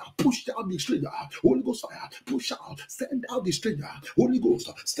Ghost fire, push down the stranger. Holy Ghost fire, push out, send out the stranger. Holy Ghost,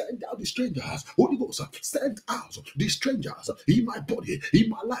 send out the strangers. Holy Ghost, send out the strangers in my body, in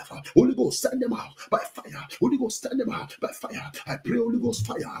my life. Holy Ghost, send them out by fire. Holy Ghost, send them out by fire. I pray, Holy Ghost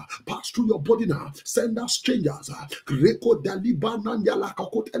fire, pass through your body now. Send out strangers.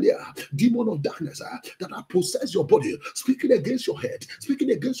 Demon of darkness that have possessed your body, speaking against your head,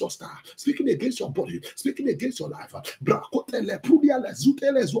 speaking against your star, speaking against your body, speaking against your life.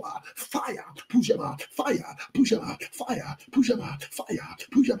 Fire, push them out, fire, push them out, fire, push them out, fire,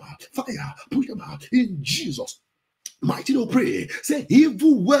 push them out, fire, push them out. In Jesus' mighty name, pray. Say,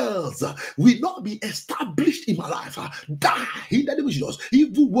 evil worlds will not be established in my life. Die in the name of Jesus.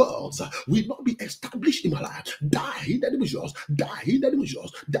 Evil worlds will not be established in my life. Die in the name of Jesus. Die in the name of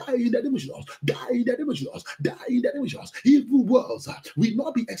Jesus. Die in the name of Jesus. Die in the name of Jesus. Die in the name of Jesus. Evil worlds will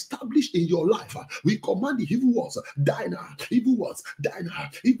not be established in your life. We command the evil worlds, die now. Evil worlds, die now.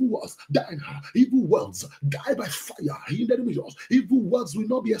 Evil worlds, die now. Evil worlds, die by fire in the name of Jesus. Evil worlds will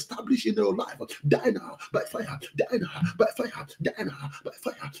not be established in your life. Die now by fire. Die now. By fire, die now, by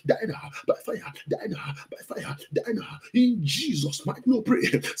fire, die now, by fire, die now, by fire, die now. In Jesus' mighty name, pray.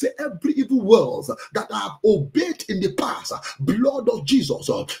 Say every evil words that I have obeyed in the past, blood of Jesus,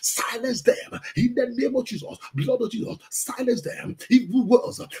 silence them. In the name of Jesus, blood of Jesus, silence them. Evil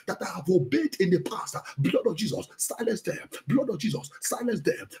words that I have obeyed in the past, blood of Jesus, silence them. Blood of Jesus, silence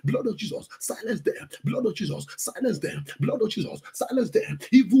them. Blood of Jesus, silence them. Blood of Jesus, silence them. Blood of Jesus, silence them.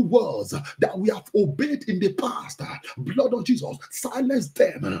 Evil words that we have obeyed in the past, blood of Jesus, silence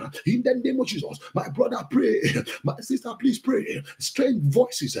them in the name of Jesus. My brother, pray. My sister, please pray. Strange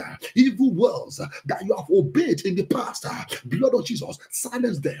voices, evil words that you have obeyed in the past, blood of Jesus,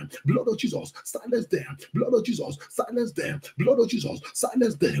 silence them. Blood of Jesus, silence them. Blood of Jesus, silence them. Blood of Jesus,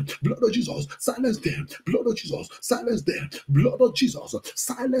 silence them. Blood of Jesus, silence them. Blood of Jesus, silence them. Blood of Jesus,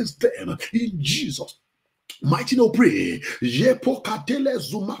 silence them in Jesus' mighty no pray.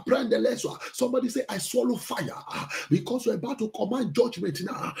 Somebody say, I swallow fire. Because we're about to command judgment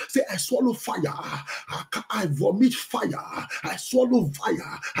now. Say, I swallow fire. I vomit fire. I swallow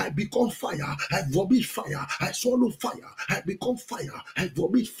fire. I become fire. I vomit fire. I swallow fire. I become fire. I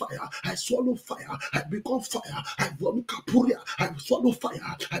vomit fire. I swallow fire. I become fire. I vomit kapuria. I swallow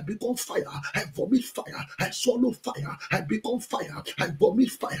fire. I become fire. I vomit fire. I swallow fire. I become fire. I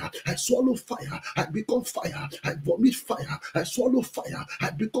vomit fire. I swallow fire. I become fire. I vomit fire, I swallow fire, I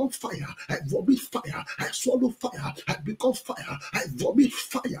become fire, I vomit fire, I swallow fire, I become fire, I vomit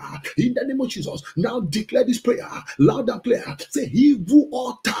fire. In the name of Jesus, now declare this prayer loud and clear. Say, evil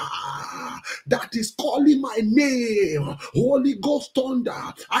altar that is calling my name, Holy Ghost thunder,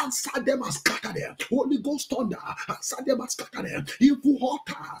 answer them and scatter them. Holy Ghost thunder, answer them and scatter them. Evil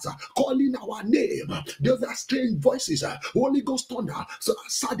altars calling our name, those are strange voices. Holy Ghost thunder, so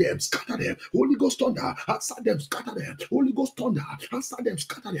answer them, scatter them. Holy Ghost thunder, answer them, scatter them. Holy Ghost thunder, answer them,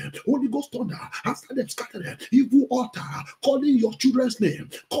 scatter them. Holy Ghost thunder, answer them, scatter them. Evil altar calling your children's name,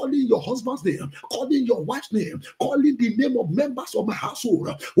 calling your husband's name, calling your wife's name, calling the name of members of my household.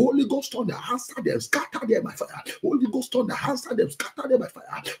 Holy Ghost thunder, answer them, scatter them by fire. Holy Ghost thunder, answer them, scatter them by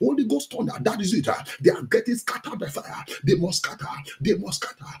fire. Holy Ghost thunder, that is it. They are getting scattered by fire. They must scatter. They must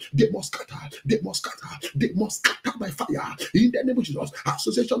scatter. They must scatter. They must scatter. They must scatter by fire. In the name of Jesus,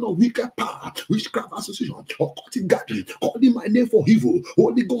 association of wicked power, witchcraft association, occultic gathering, calling my name for evil.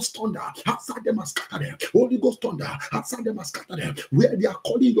 Holy Ghost thunder, answer them and scatter them. Holy Ghost thunder, answer them and scatter them. Where they are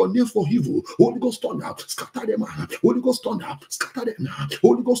calling your name for evil, Holy Ghost thunder, scatter them. Holy Ghost thunder, scatter them.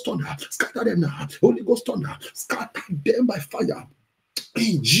 Holy Ghost thunder, scatter them. Holy Ghost thunder, scatter them by fire.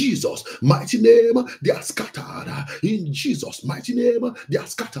 In Jesus' mighty name, they are scattered. In Jesus' mighty name, they are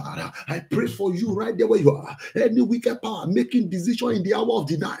scattered. I pray for you right there where you are. Any wicked power making decision in the hour of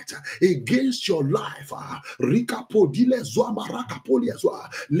the night against your life,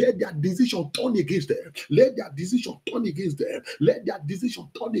 let their decision turn against them. Let their decision turn against them. Let their decision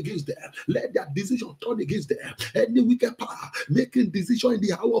turn against them. Let their decision turn against them. Any wicked power making decision in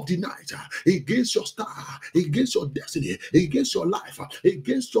the hour of the night against your star, against your destiny, against your life,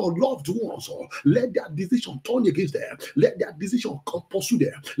 against your loved ones, let their decision turn against them. Let their decision pursue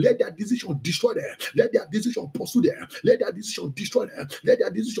them. Let their decision destroy them. Let their decision pursue them. Let their decision destroy them. Let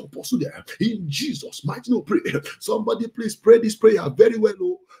their decision pursue them. In Jesus' mighty name, pray. Somebody please pray this prayer very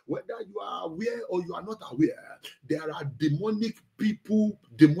well. Whether you are aware or you are not aware, there are demonic people,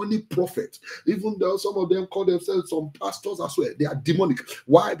 demonic prophets. Even though some of them call themselves some pastors as well, they are demonic.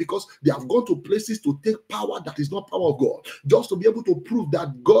 Why? Because they have gone to places to take power that is not power of God, just to be able to prove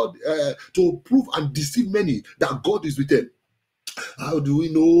that God, to prove and deceive many that God is with them. How do we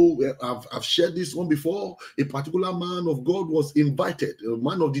know? I've shared this one before. A particular man of God was invited, a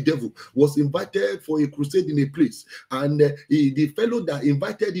man of the devil was invited for a crusade in a place, and the fellow that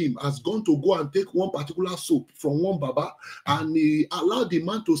invited him has gone to go and take one particular soap from one baba, and he allowed the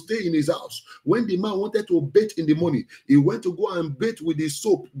man to stay in his house. When the man wanted to bathe in the morning, he went to go and bathe with the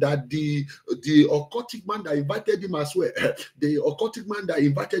soap that the occultic man that invited him as well. The occultic man that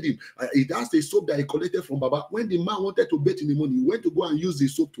invited him, it has a soap that he collected from baba. When the man wanted to bathe in the morning, he went to go and use the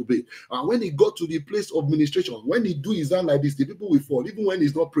soap to bathe. And when he got to the place of ministration, when he do his hand like this, the people will fall, even when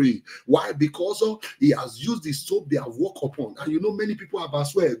he's not praying. Why? Because he has used the soap they have walked upon. And you know, many people have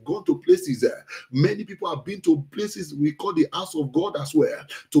as well gone to places. Many people have been to places we call the house of God as well,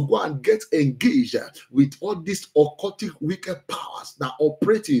 to go and get engaged with all these occultic wicked powers that are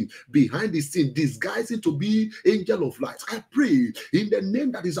operating behind the scene, disguising to be angel of light. I pray in the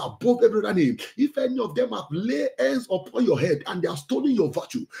name that is above every other name, if any of them have laid hands upon your head and they have stolen your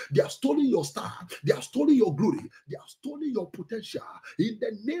virtue, they have stolen your star, they have stolen your glory, they have stolen your potential, in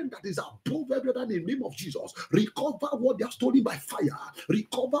the name that is above every other name, name of Jesus, recover what they have stolen by fire,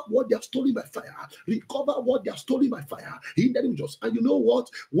 recover what they have stolen by fire, recover what they have stolen by fire, in the name of Jesus. And you know what?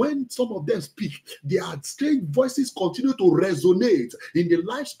 When some of them speak, their strange voices continue to resonate in the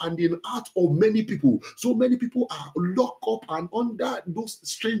lives and in the heart of many people. So many people are locked up and under those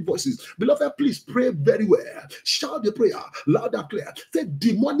strange voices. Beloved, please pray very well. Shout the prayer loud and clear. Say,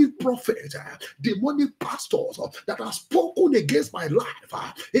 demonic prophet, demonic pastors that have spoken against my life,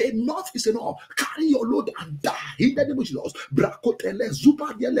 enough is enough. Carry your load and die in the name of Jesus.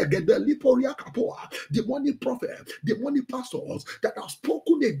 Demonic prophet, demonic pastors that have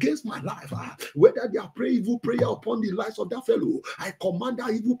spoken against my life, whether they are praying evil prayer upon the lives of that fellow, I command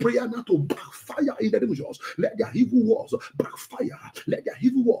that evil prayer now to backfire in the name of Jesus. Let their evil words backfire. Let their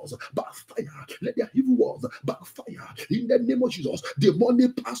evil words backfire. Let their evil words backfire in the name of Jesus.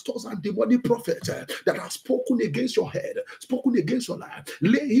 Demonic pastors and demonic prophets that have spoken against your head, spoken against your life,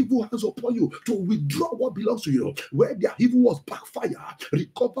 lay evil hands upon you to withdraw what belongs to you. Where their evil was backfire,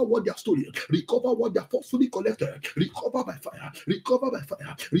 recover what they are stolen, recover what they are forcefully collected, recover by fire, recover by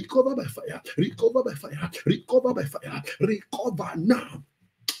fire, recover by fire, recover by fire, recover by fire, recover now.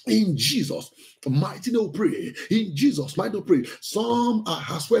 In Jesus' mighty name, pray. In Jesus' mighty name, pray. Some are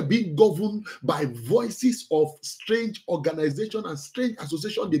as well being governed by voices of strange organization and strange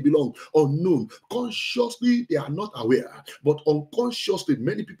association they belong, unknown. Consciously, they are not aware, but unconsciously,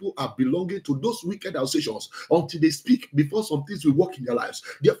 many people are belonging to those wicked associations until they speak before some things will work in their lives.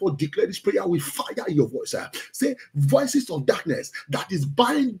 Therefore, declare this prayer with fire in your voice. Say, voices of darkness that is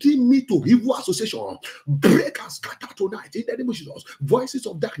binding me to evil association, break and scatter tonight in the name of Jesus. Voices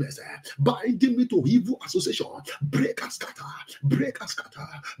of darkness binding me to evil association, break and scatter, break and scatter,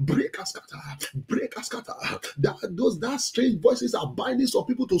 break and scatter, break and scatter. That strange voices are binding some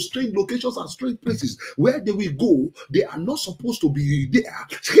people to strange locations and strange places where they will go. They are not supposed to be there.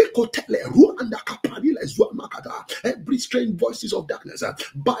 Every strange voices of darkness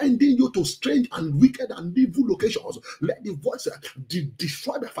binding you to strange and wicked and evil locations. Let the voice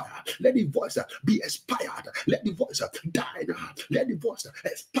destroy by fire. Let the voice be expired. Let the voice die now. Let the voice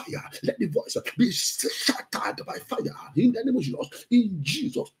expire. Let the voice be shattered by fire. In the name of Jesus. In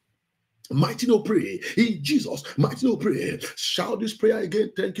Jesus' mighty name, pray. In Jesus' mighty name, pray. Shout this prayer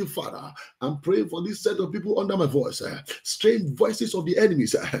again. Thank you, Father. I'm praying for this set of people under my voice. Strange voices of the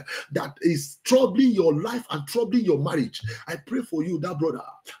enemies that is troubling your life and troubling your marriage. I pray for you, that brother.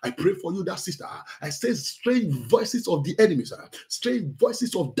 I pray for you, that sister. I say strange voices of the enemies, strange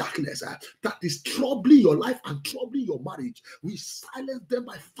voices of darkness that is troubling your life and troubling your marriage. We silence them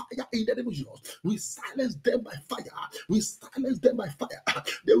by fire in the name of Jesus. We silence them by fire. We silence them by fire.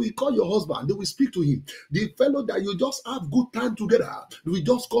 They will call your husband. They will speak to him. The fellow that you just have good time together, they will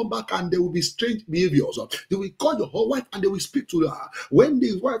just come back and there will be strange behaviors. They will call your wife and they will speak to her. When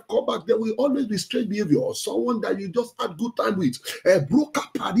the wife come back, there will always be strange behavior. Someone that you just had good time with.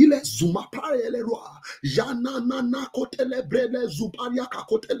 Broka parile zuma parele roa. Jana nana kotele brele zuparia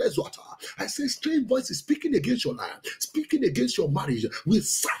kakotele zwata. I say strange voices speaking against your life, speaking against your marriage. We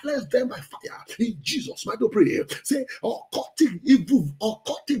silence them by fire. In Jesus' mighty name, pray. Say occultic evil,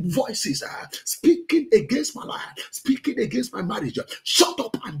 occultic voices speaking against my life, speaking against my marriage. Shut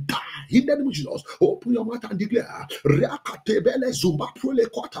up and die. In the name of Jesus, open your mouth and declare.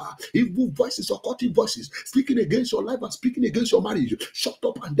 Evil voices, occultic voices speaking against your life and speaking against your marriage. Shut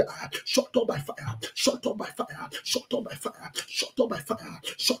up and die. Shut up by fire. Shut up by fire. Shut up by fire. Shut up by fire.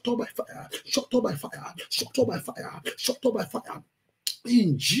 Shut up by fire. Shut up by fire. Shut up by fire. Shut up by fire.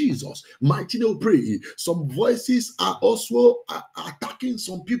 In Jesus' mighty name, we pray. Some voices are also attacking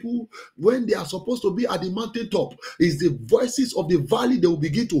some people when they are supposed to be at the mountaintop. It's the voices of the valley they will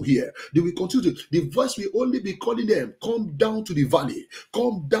begin to hear. They will continue to, the voice will only be calling them, come down to the valley,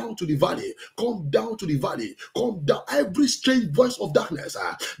 come down to the valley, come down to the valley, come down. Every strange voice of darkness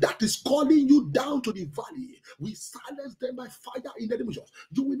that is calling you down to the valley, we silence them by fire in the name of Jesus.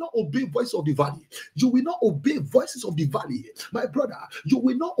 You will not obey voice of the valley. You will not obey voices of the valley. My brother, you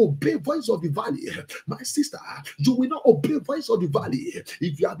will not obey voice of the valley. My sister, you will not obey voice of the valley.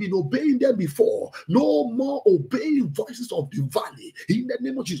 If you have been obeying them before, no more obeying voices of the valley. In the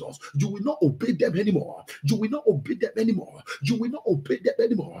name of Jesus, you will not obey them anymore. You will not obey them anymore. You will not obey them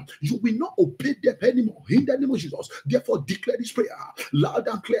anymore. You will not obey them anymore. In the name of Jesus, therefore declare this prayer loud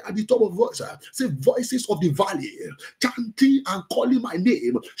and clear at the top of voice. Say, voices of the valley, chanting and calling my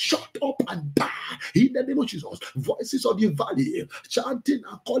name, shut up and die. In the name of Jesus, voices of the valley, chanting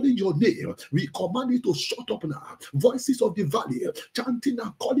and calling your name, we command you to shut up now. Voices of the valley, chanting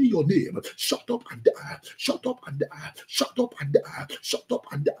and calling your name, shut up and die, shut up and die, shut up and die, shut up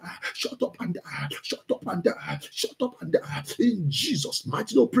and die, shut up and die, shut up and die, shut up and die. In Jesus'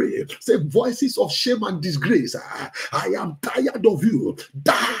 mighty name, pray. Say, voices of shame and disgrace, I am tired of you.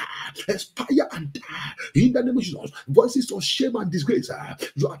 Die, expire and die. In the name of Jesus, voices of shame and disgrace,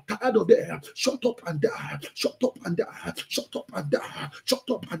 you are tired of them. Shut up and die, shut up and die, shut up and die, shut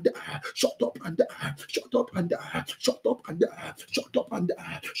up and die, shut up and die, shut up and die, shut up and die, shut up and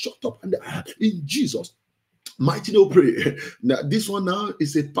die, shut up and die. In Jesus' mighty name, pray. Now, this one now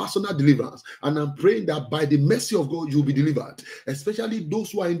is a personal deliverance, and I'm praying that by the mercy of God you'll be delivered. Especially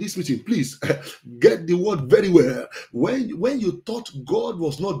those who are in this meeting, please get the word very well. When you thought God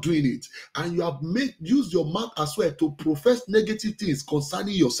was not doing it, and you have used your mouth as well to profess negative things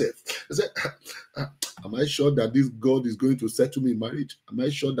concerning yourself. I said, am I sure that this God is going to settle me in marriage? Am I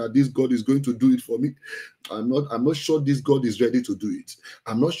sure that this God is going to do it for me? I'm not sure this God is ready to do it.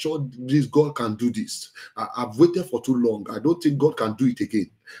 I'm not sure this God can do this. I've waited for too long. I don't think God can do it again.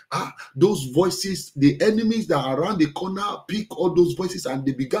 Those voices, the enemies that are around the corner pick all those voices and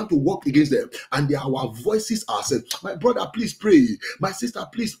they began to work against them. And they are our voices ourselves. My brother, please pray. My sister,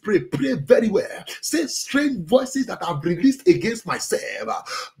 please pray. Pray very well. Say, strange voices that I've released against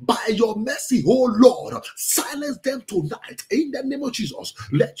myself, by your mercy, oh Lord, silence them tonight. In the name of Jesus,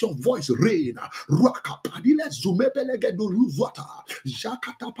 let your voice reign.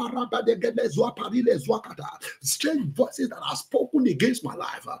 Strange voices that are spoken against my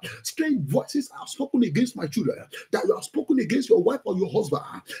life, strange voices are spoken against my children, that you have spoken against your wife or your husband.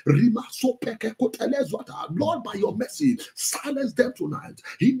 Lord, by your mercy, silence them tonight.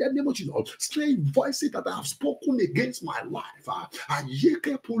 In the name of Jesus, strange voices that I have spoken against my life,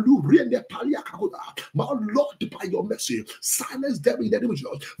 my Lord, by your mercy, silence them in the name of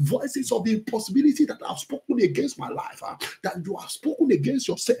Jesus. Voices of the impossibility that I have spoken against my life, that you have spoken against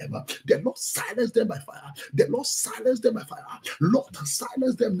yourself, the Lord silence them by fire. The Lord silence them by fire. Lord,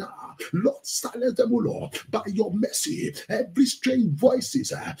 silence them now. Lord, silence them, O Lord, by your mercy. Every strange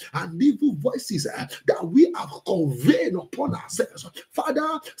voices and evil voices that we have conveyed upon ourselves,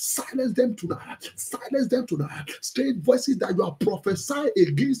 Father, silence them tonight. Silence them tonight. Strange voices that you are prophesying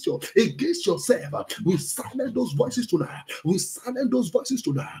against yourself, we silence those voices tonight. We silence those voices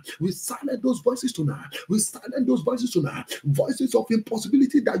tonight. We silence those voices tonight. We silence those voices tonight. Voices of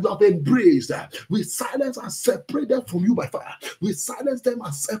impossibility that you have embraced, we silence and separate them from you by fire. We silence them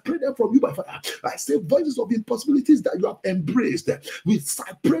and separate them from you by fire. I say, voices of impossibilities that you have embraced, we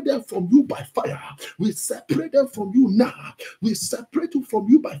separate them from you by fire. We separate them from you now. We separate you from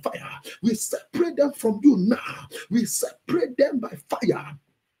you by fire. We separate them from you now. We separate them by fire.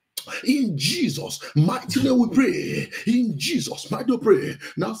 In Jesus' mighty name we pray. In Jesus' mighty name we pray.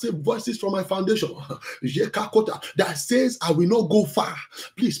 Now say, voices from my foundation that says I will not go far.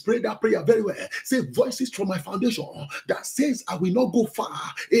 Please pray that prayer very well. Say, voices from my foundation that says I will not go far.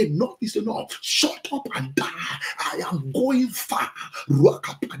 Enough is enough. Shut up and die. I am going far.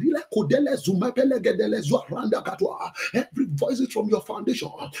 Every voices from your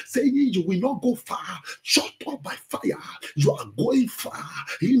foundation saying you will not go far. Shut up by fire. You are going far.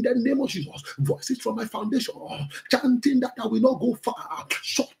 In the name of Jesus, voices from my foundation chanting that I will not go far.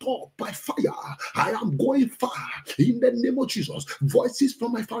 Shut up by fire. I am going far. In the name of Jesus, voices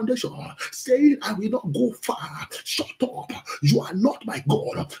from my foundation saying I will not go far. Shut up. You are not my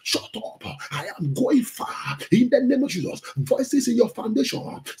God. Shut up. I am going far. In the name of Jesus, voices in your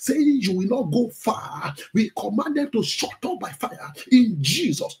foundation saying you will not go far. We command them to shut up by fire. In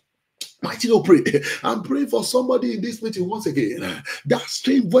Jesus' Mighty no pray. I'm praying for somebody in this meeting once again. That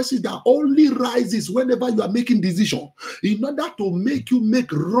strange voices that only rises whenever you are making decisions in order to make you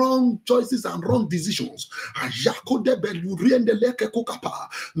make wrong choices and wrong decisions.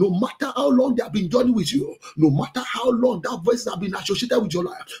 No matter how long they have been journeying with you, no matter how long that voices have been associated with your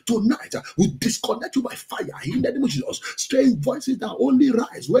life, tonight we disconnect you by fire in the name of Jesus. Strange voices that only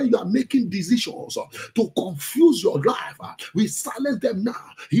rise when you are making decisions to confuse your life, we silence them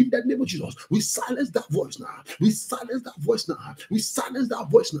now in the name of Jesus. We silence that voice now. We silence that voice now. We silence that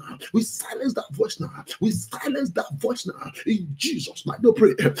voice now. We silence that voice now. We silence that voice now. In Jesus' mighty name,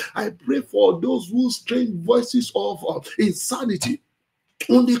 pray. I pray for those who strange voices of insanity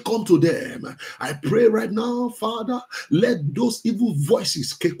only come to them. I pray right now, Father, let those evil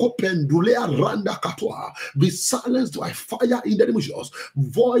voices be silenced by fire in the name of Jesus.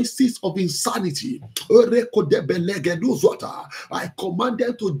 Voices of insanity, I command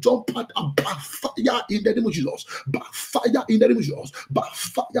them to jump out and backfire in the name of Jesus. Backfire in the name of Jesus.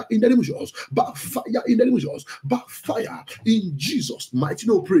 Backfire in the name of Jesus. Backfire in the name of Jesus. Backfire in Jesus' mighty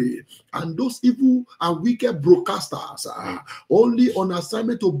name. Pray. And those evil and wicked broadcasters only on assignment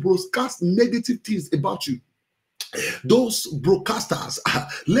to broadcast negative things about you. Those broadcasters,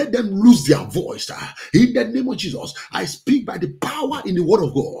 let them lose their voice in the name of Jesus. I speak by the power in the word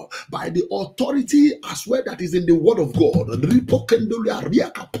of God, by the authority as well that is in the word of God.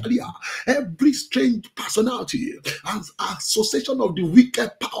 Every strange personality and association of the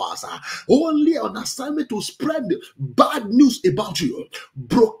wicked powers only on assignment to spread bad news about you,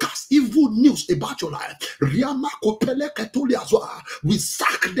 broadcast evil news about your life. We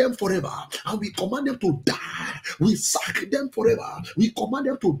sack them forever and we command them to die. We sack them forever. We command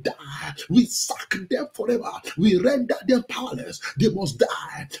them to die. We sack them forever. We render them powerless. They must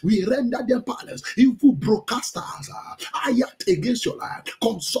die. We render them powerless. Evil broadcasters, ayat against your life,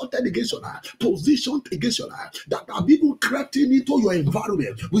 consulted against your life, positioned against your life, that have even crept into your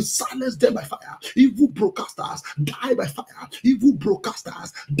environment. We silence them by fire. Evil broadcasters, die by fire. Evil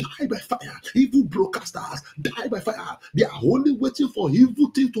broadcasters, die by fire. Evil broadcasters, die by fire. They are only waiting for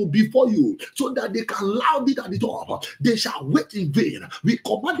evil things to before you so that they can loud it at the top. They shall wait in vain. We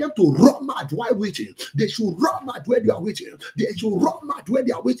command them to run mad while waiting. They should run mad where they are waiting. They should run mad where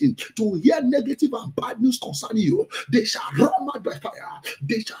they are waiting to hear negative and bad news concerning you. They shall run mad by fire.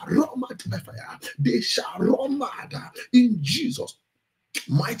 They shall run mad by fire. They shall run mad in Jesus'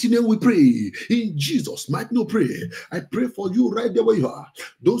 mighty name we pray. In Jesus' mighty name we pray. I pray for you right there where you are.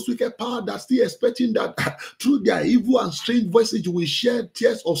 Those wicked power that still expecting that through their evil and strange voices you will share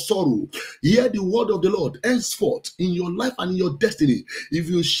tears of sorrow. Hear the word of the Lord henceforth in your life and in your destiny. If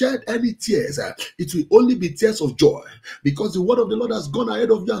you shed any tears, it will only be tears of joy, because the word of the Lord has gone ahead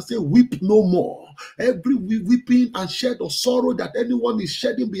of you and say, weep no more. Every weeping and shed of sorrow that anyone is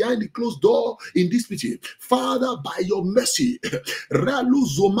shedding behind the closed door in this meeting, Father, by your mercy, you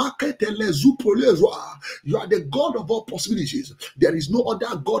are the God of all possibilities. There is no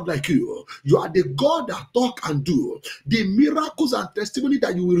other God like you. You are the God that talk and do. The miracles and testimony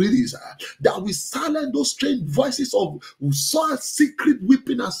that you will release, that will silence those strange voices of secret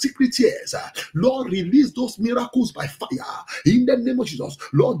weeping and secret tears. Lord, release those miracles by fire in the name of Jesus.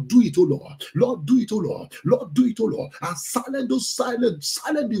 Lord, do it, oh Lord. Lord, do it, oh Lord. Lord, do it, oh Lord. And silence those silence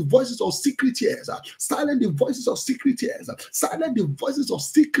the voices of secret tears. Silence the voices of secret tears. Silence the voices of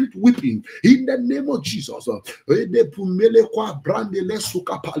secret weeping in the name of Jesus.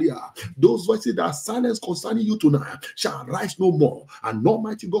 Those voices that are silenced concerning you tonight shall rise no more. And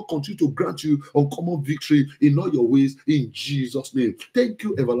Almighty God continue to grant you uncommon victory in all your ways in Jesus' name. Thank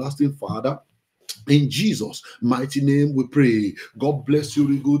you, everlasting Father. In Jesus' mighty name we pray. God bless you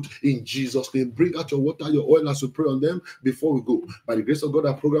really good in Jesus' name. Bring out your water, your oil as we pray on them before we go. By the grace of God,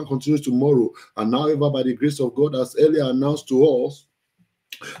 our program continues tomorrow. And however, by the grace of God, as earlier announced to us,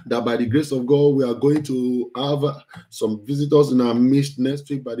 that by the grace of God, we are going to have some visitors in our midst next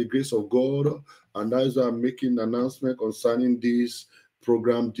week by the grace of God. And that is why I'm making an announcement concerning this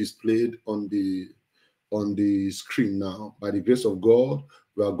program displayed on the screen now. By the grace of God,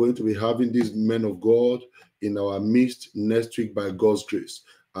 we are going to be having these men of God in our midst next week by God's grace.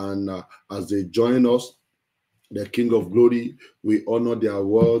 And as they join us, the King of Glory, we honor their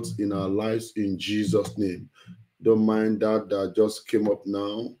words in our lives in Jesus' name. Don't mind that just came up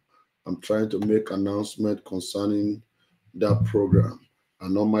now. I'm trying to make an announcement concerning that program.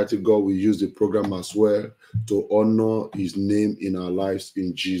 And Almighty God will use the program as well to honor his name in our lives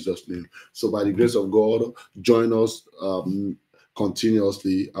in Jesus' name. So by the grace of God, join us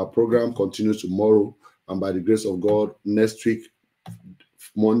continuously. Our program continues tomorrow. And by the grace of God, next week,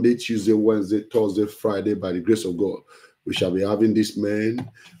 Monday, Tuesday, Wednesday, Thursday, Friday, by the grace of God, We shall be having this man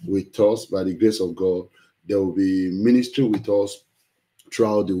with us by the grace of God. There will be ministry with us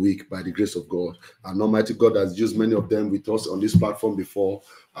throughout the week by the grace of God. And Almighty God has used many of them with us on this platform before.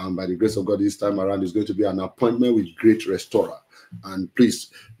 And by the grace of God, this time around is going to be an appointment with Great Restorer. And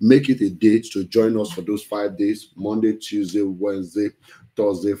please make it a date to join us for those 5 days, Monday, Tuesday, Wednesday,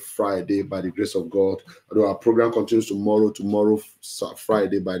 Thursday, Friday, by the grace of God. Although our program continues tomorrow,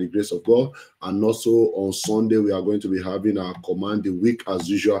 Friday, by the grace of God. And also on Sunday, we are going to be having our Command the Week as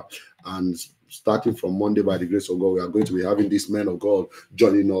usual. And starting from Monday, by the grace of God, we are going to be having this man of God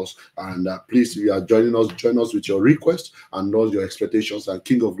joining us. And please, if you are join us with your requests and all your expectations, and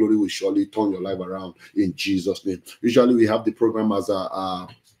King of Glory will surely turn your life around in Jesus' name. Usually we have the program as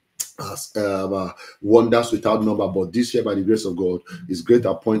wonders without number, but this year, by the grace of God, is great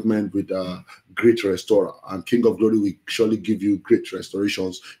appointment with Great Restorer, and King of Glory will surely give you great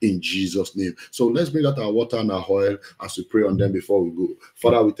restorations in Jesus' name. So let's bring out our water and our oil as we pray on them before we go.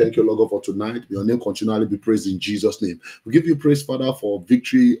 Father, we thank you, Lord God, for tonight. Your name continually be praised in Jesus' name. We give you praise, Father, for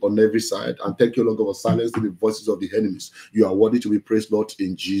victory on every side, and thank you, Lord God, for silencing the voices of the enemies. You are worthy to be praised, Lord,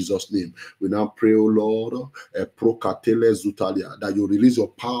 in Jesus' name. We now pray, O Lord, that you release your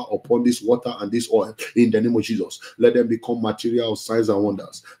power upon this water and this oil in the name of Jesus. Let them become material of signs and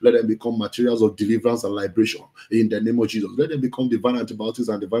wonders. Let them become materials of deliverance and liberation in the name of Jesus. Let them become divine antibiotics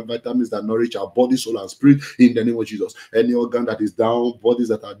and divine vitamins that nourish our body, soul, and spirit in the name of Jesus. Any organ that is down, bodies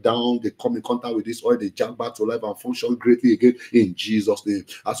that are down, they come in contact with this oil, they jump back to life and function greatly again in Jesus' name.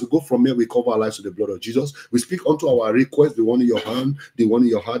 As we go from here, we cover our lives with the blood of Jesus. We speak unto our request, the one in your hand, the one in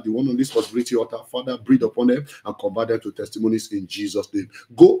your heart, the one on this possibility altar. Father, breathe upon them and convert them to testimonies in Jesus' name.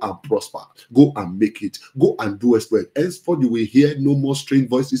 Go and prosper. Go and make it. Go and do exploit. Henceforth, you will hear no more strange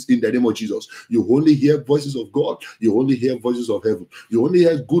voices in the name of Jesus. You only hear voices of God. You only hear voices of heaven. You only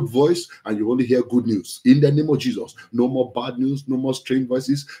hear good voice, and you only hear good news in the name of Jesus. No more bad news, no more strange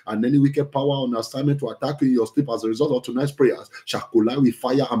voices, and any wicked power on assignment to attack you in your sleep as a result of tonight's prayers shall collide with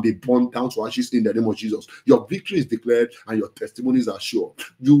fire and be burned down to ashes in the name of Jesus. Your victory is declared and your testimonies are sure.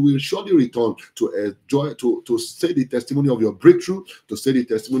 You will surely return to enjoy, to say the testimony of your breakthrough, to say the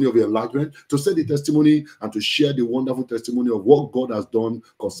testimony of your enlargement, to say the testimony and to share the wonderful testimony of what God has done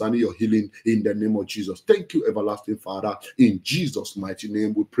concerning your healing in the name of Jesus. Thank you, everlasting Father. In Jesus' mighty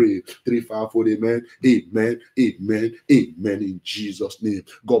name we pray. 3-5-4, amen, amen, amen, amen. In Jesus' name.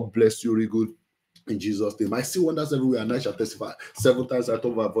 God bless you, really good. In Jesus' name. I see wonders everywhere and I shall testify. 7 times I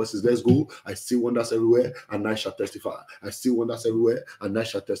told my voices, let's go. I see wonders everywhere and I shall testify. I see wonders everywhere and I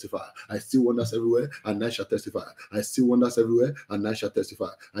shall testify. I see wonders everywhere and I shall testify. I see wonders everywhere and I shall testify.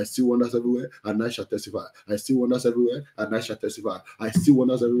 I see wonders everywhere and I shall testify. I see wonders everywhere and I shall testify. I see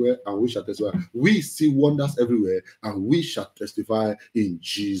wonders everywhere and we shall testify. We see wonders everywhere and we shall testify in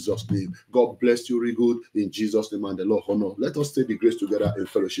Jesus' name. God bless you, really good. In Jesus' name, and the Lord honor. Let us say the grace together in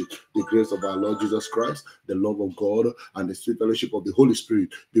fellowship. The grace of our Lord Jesus Christ, the love of God, and the sweet fellowship of the Holy Spirit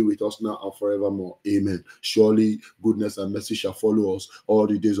be with us now and forevermore. Amen. Surely goodness and mercy shall follow us all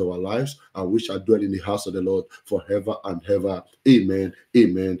the days of our lives, and we shall dwell in the house of the Lord forever and ever. Amen.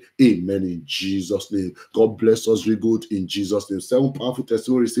 Amen. Amen. In Jesus' name. God bless us really good in Jesus' name. 7 powerful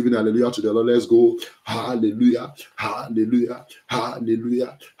testimony receiving hallelujah to the Lord. Let's go. Hallelujah. Hallelujah.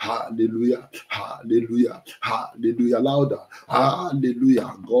 Hallelujah. Hallelujah. Hallelujah. Hallelujah. Louder.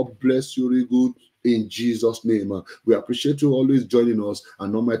 Hallelujah. God bless you really good. In Jesus' name, we appreciate you always joining us,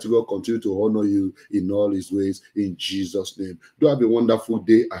 and Almighty God continue to honor you in all His ways. In Jesus' name, do have a wonderful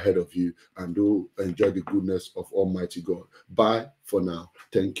day ahead of you, and do enjoy the goodness of Almighty God. Bye for now.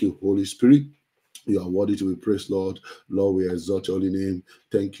 Thank you, Holy Spirit. You are worthy to be praised, Lord. Lord, we exalt your holy name.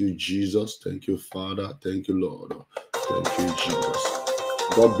 Thank you, Jesus. Thank you, Father. Thank you, Lord. Thank you, Jesus.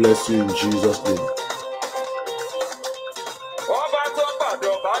 God bless you in Jesus' name.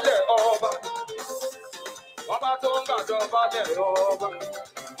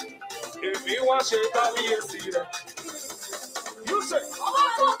 You say,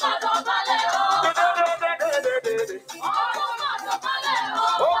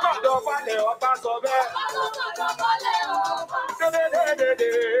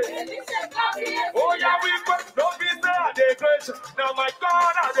 oh yeah, we put no business at the grace. Now my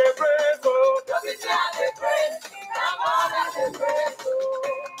God at the praise. Oh, no business at the praise. Now God at the praise.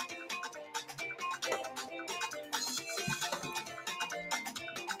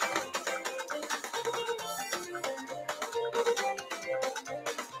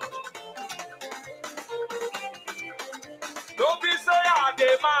 Don't be say I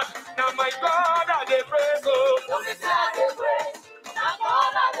demand. Now my God I dey praise. Oh, don't be say I dey praise. Now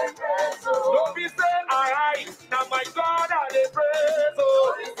God I dey praise. Oh, don't be say I hide. Now my God I dey praise.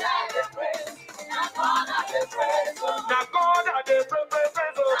 Oh, don't be say I dey praise. Now God I dey praise. Oh,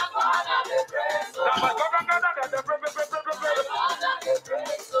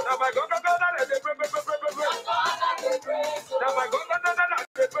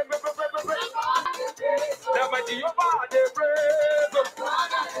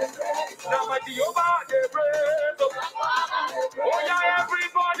 Now my Jehovah, they praise. Oh yeah,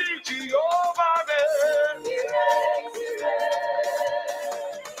 everybody, Jehovah,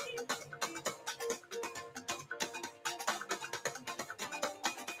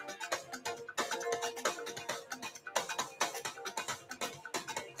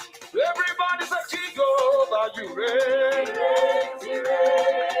 everybody say Jehovah, you reign.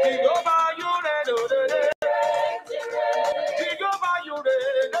 Jehovah, you reign. Jehovah, you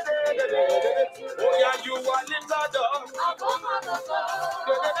reign. Oh yeah, you are lifted up.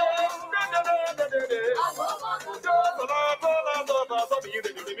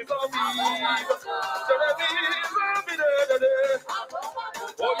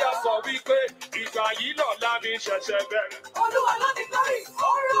 Oh yeah, so we pay. Ìgbà yìí lọ́la mi ṣẹ̀ṣẹ̀ bẹ̀rẹ̀. Olúwa ló ní glory,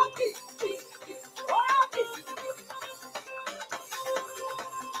 ọ̀rọ̀ kì.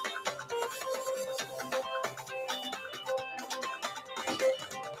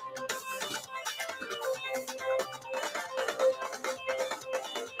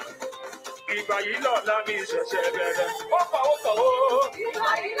 Ìgbà yìí lọ́la mi ṣẹ̀ṣẹ̀ bẹ̀rẹ̀. Ó pọ̀ ó. Ìgbà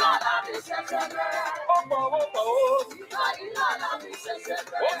yìí lọ́la mi ṣẹ̀ṣẹ̀ bẹ̀rẹ̀. Ó pọ̀ ó. Ìgbà yìí lọ́la mi ṣẹ̀ṣẹ̀ Ó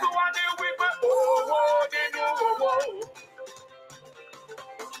bẹ̀rẹ̀. tún wá ní wípé owó nínú owó.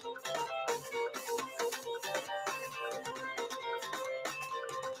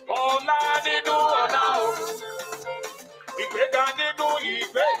 Ọlá nínú ọlá o. Ìgbéga nínú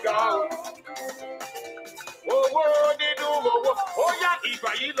ìgbéga o. Owó nínú owó. Ó yá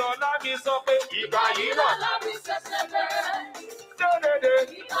ìgbà yìí lọ́la mi sọ pé ìgbà yìí lọ́la mi ṣẹ̀ṣẹ̀ bẹ̀rẹ̀. dédédé.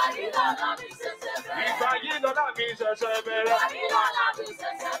 Ìgbà yìí lọ́la mi ṣẹ̀ṣẹ̀ bẹ̀rẹ̀. Ìgbà yìí lọ́la mi ṣẹ̀ṣẹ̀ bẹ̀rẹ̀. Ìgbà yìí lọ́la mi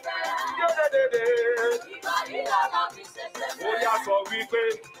ṣẹ̀ṣẹ̀ bẹ̀rẹ̀. Dédédé. Ìgbà yìí lọ́la mi ṣẹ̀ṣẹ̀ Ó bẹ̀rẹ̀. yá sọ wípé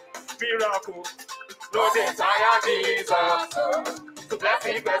miracle no dey tire Jesus. To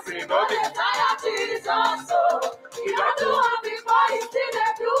blessing, no dey Tire Jesus, so he don't do it before he still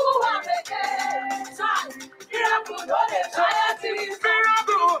dey do am again. Miracle no dey tire Jesus.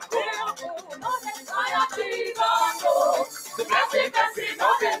 miracle. Miracle no dey tire Jesus, so the blessing no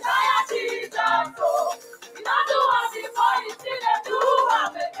dey tire Jesus, so he don't do it before he still dey do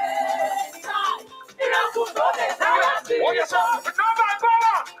am again. Miracle no dey tire Jesus. Oh yes, sir. Not by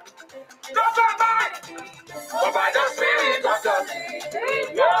power, not by might, but by the Spirit of God.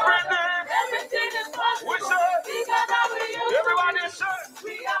 Everything is possible. We say, Bigger than we used to everybody be. say,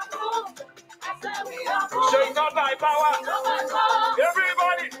 We are moved. I said we are moved. say not by power. No by power,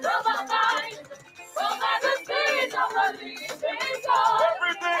 Everybody, no by might, but by the Spirit of the living God.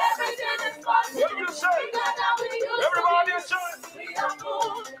 everything. Everything is possible. What you say? Bigger than we used Everybody to be. say, We are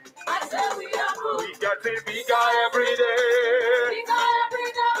moved. I said we are moved. we getting bigger every day. Bigger every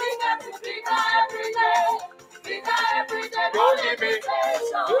day. We get to bigger every day. Bigger every day. No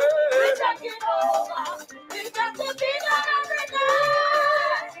limitation. We taking over. We get to bigger every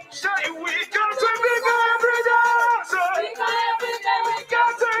day. Say we getting bigger every day. Say, Bigger every day. We get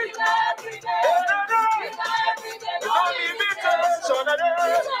to bigger every day. Bigger every day. no limitation.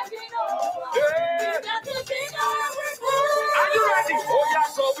 We taking over. We get to bigger every day. Are you ready? Oh yeah,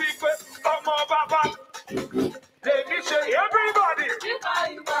 so we quit. Come on, Papa. Let me say everybody. Bigger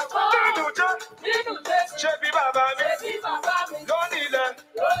in my God. Nínú jẹ́, Nínú Jésù. ṣé bí bàbá mi Baby, bàbá mi. lónìí ilẹ̀?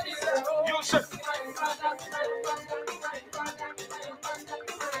 Lónìí rẹ̀ o. You say,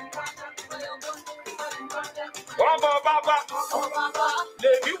 ọmọ bàbá,